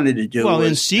all they wanted to do. Well, was,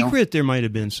 in secret, there might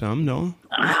have been some. No.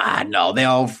 No, they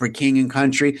all for king and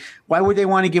country. Why would they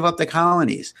want to give up the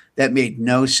colonies? That made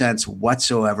no sense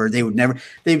whatsoever. They would never.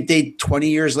 They 20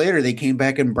 years later, they came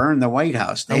back and burned the White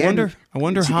House. I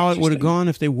wonder how it would have gone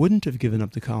if they wouldn't have given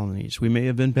up the colonies. We may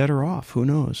have been better off. Who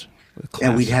knows?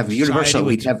 And we'd have universal.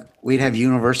 We'd have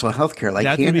universal health care. Like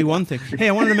that would be one thing. Hey,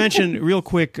 I wanted to mention real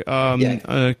quick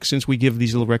since we give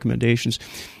these little recommendations.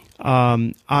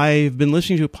 I've been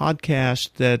listening to a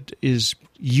podcast that is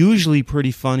usually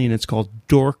pretty funny, and it's called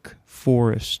Dork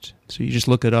Forest. So you just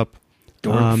look it up.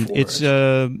 It's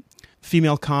a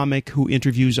female comic who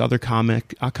interviews other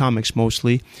comics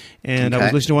mostly, and I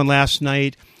was listening to one last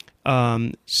night.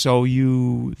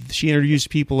 She interviews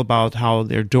people about how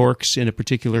they're dorks in a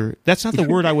particular. That's not the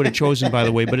word I would have chosen, by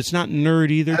the way, but it's not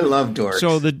nerd either. I love dorks.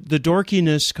 So the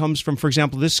dorkiness comes from, for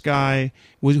example, this guy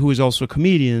who is also a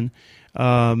comedian.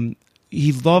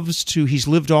 He's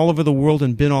lived all over the world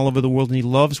and been all over the world, and he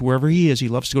loves wherever he is. He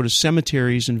loves to go to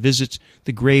cemeteries and visit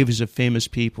the graves of famous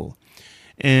people.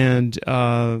 And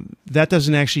that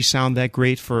doesn't actually sound that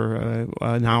great for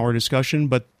an hour discussion,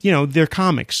 but, they're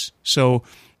comics. So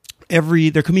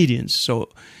they're comedians. So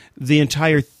the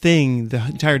entire thing, the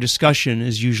entire discussion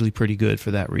is usually pretty good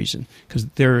for that reason, because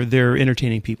they're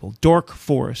entertaining people. Dork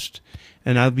Forrest,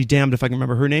 and I'll be damned if I can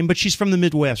remember her name, but she's from the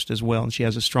Midwest as well, and she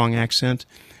has a strong accent,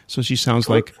 so she sounds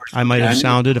like I might have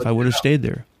sounded if I would have stayed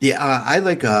there. Yeah, I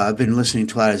like. I've been listening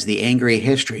to a lot of the Angry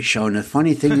History Show, and the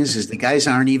funny thing is the guys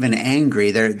aren't even angry.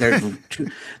 They're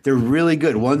really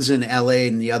good. One's in L.A.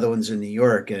 and the other one's in New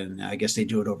York, and I guess they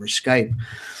do it over Skype.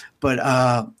 But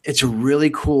it's a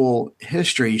really cool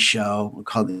history show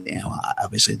called,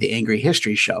 obviously, the Angry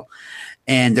History Show.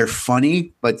 And they're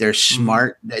funny, but they're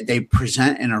smart. They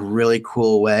present in a really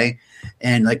cool way.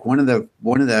 And like one of the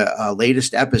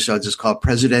latest episodes is called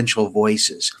Presidential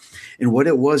Voices. And what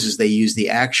it was is they used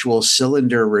the actual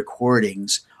cylinder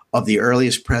recordings of the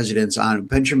earliest presidents on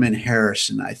Benjamin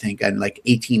Harrison, I think, in like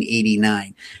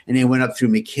 1889. And they went up through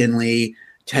McKinley,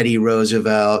 Teddy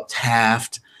Roosevelt,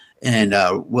 Taft, and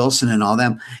Wilson and all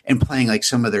them, and playing like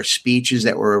some of their speeches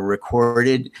that were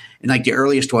recorded. And like the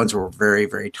earliest ones were very,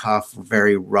 very tough,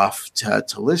 very rough to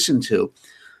listen to.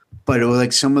 But it was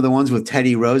like some of the ones with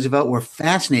Teddy Roosevelt were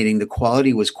fascinating. The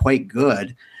quality was quite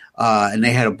good. And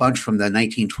they had a bunch from the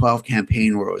 1912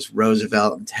 campaign where it was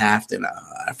Roosevelt and Taft and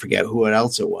I forget who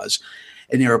else it was.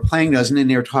 And they were playing those, and then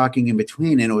they were talking in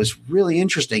between, and it was really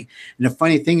interesting. And the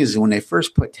funny thing is when they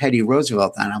first put Teddy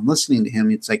Roosevelt on, I'm listening to him,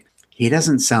 it's like, he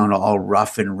doesn't sound all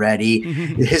rough and ready.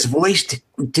 His voice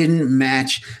didn't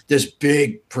match this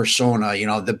big persona,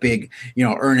 the big,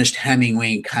 Ernest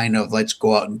Hemingway kind of let's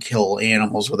go out and kill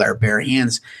animals with our bare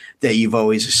hands that you've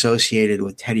always associated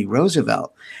with Teddy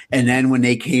Roosevelt. And then when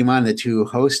they came on, the two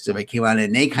hosts of it came on,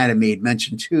 and they kind of made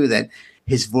mention too that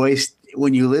his voice,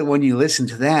 when you listen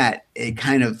to that, it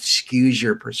kind of skews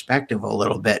your perspective a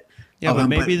little bit. Yeah, but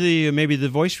maybe the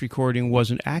voice recording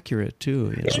wasn't accurate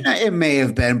too. It may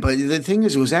have been, but the thing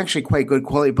is, it was actually quite good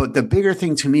quality. But the bigger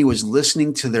thing to me was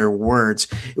listening to their words.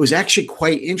 It was actually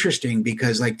quite interesting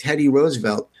because, like Teddy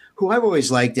Roosevelt, who I've always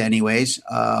liked, anyways.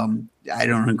 I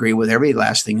don't agree with every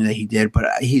last thing that he did,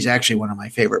 but he's actually one of my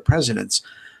favorite presidents.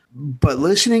 But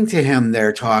listening to him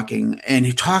there talking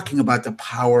about the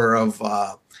power of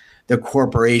the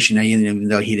corporation, even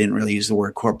though he didn't really use the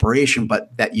word corporation,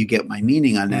 but that you get my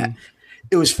meaning on that.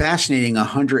 It was fascinating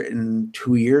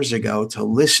 102 years ago to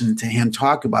listen to him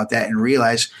talk about that and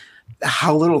realize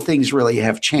how little things really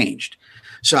have changed.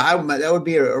 So that would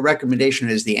be a recommendation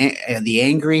is the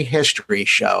Angry History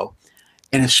Show,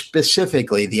 and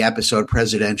specifically the episode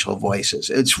Presidential Voices.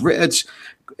 It's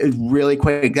really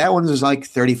quick. That one was like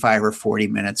 35 or 40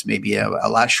 minutes, maybe a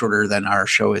lot shorter than our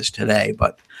show is today.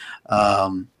 But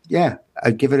yeah,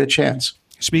 I'd give it a chance.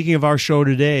 Speaking of our show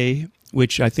today,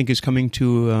 which I think is coming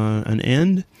to an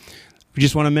end, we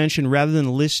just want to mention, rather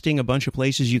than listing a bunch of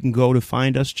places you can go to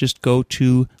find us, just go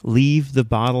to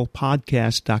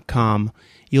leavethebottlepodcast.com.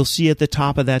 You'll see at the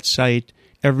top of that site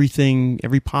everything,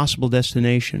 every possible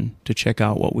destination to check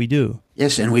out what we do.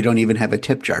 Yes, and we don't even have a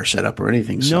tip jar set up or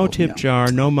anything. No tip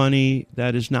jar, no money.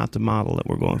 That is not the model that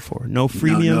we're going for. No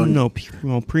freemium, no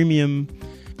premium,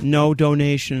 no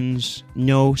donations,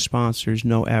 no sponsors,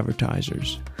 no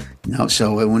advertisers. No,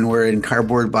 so when we're in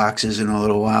cardboard boxes in a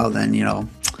little while, then,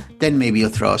 then maybe you'll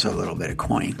throw us a little bit of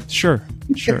coin. Sure.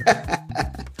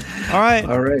 All right.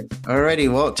 All righty.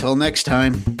 Well, till next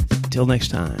time. Till next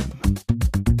time.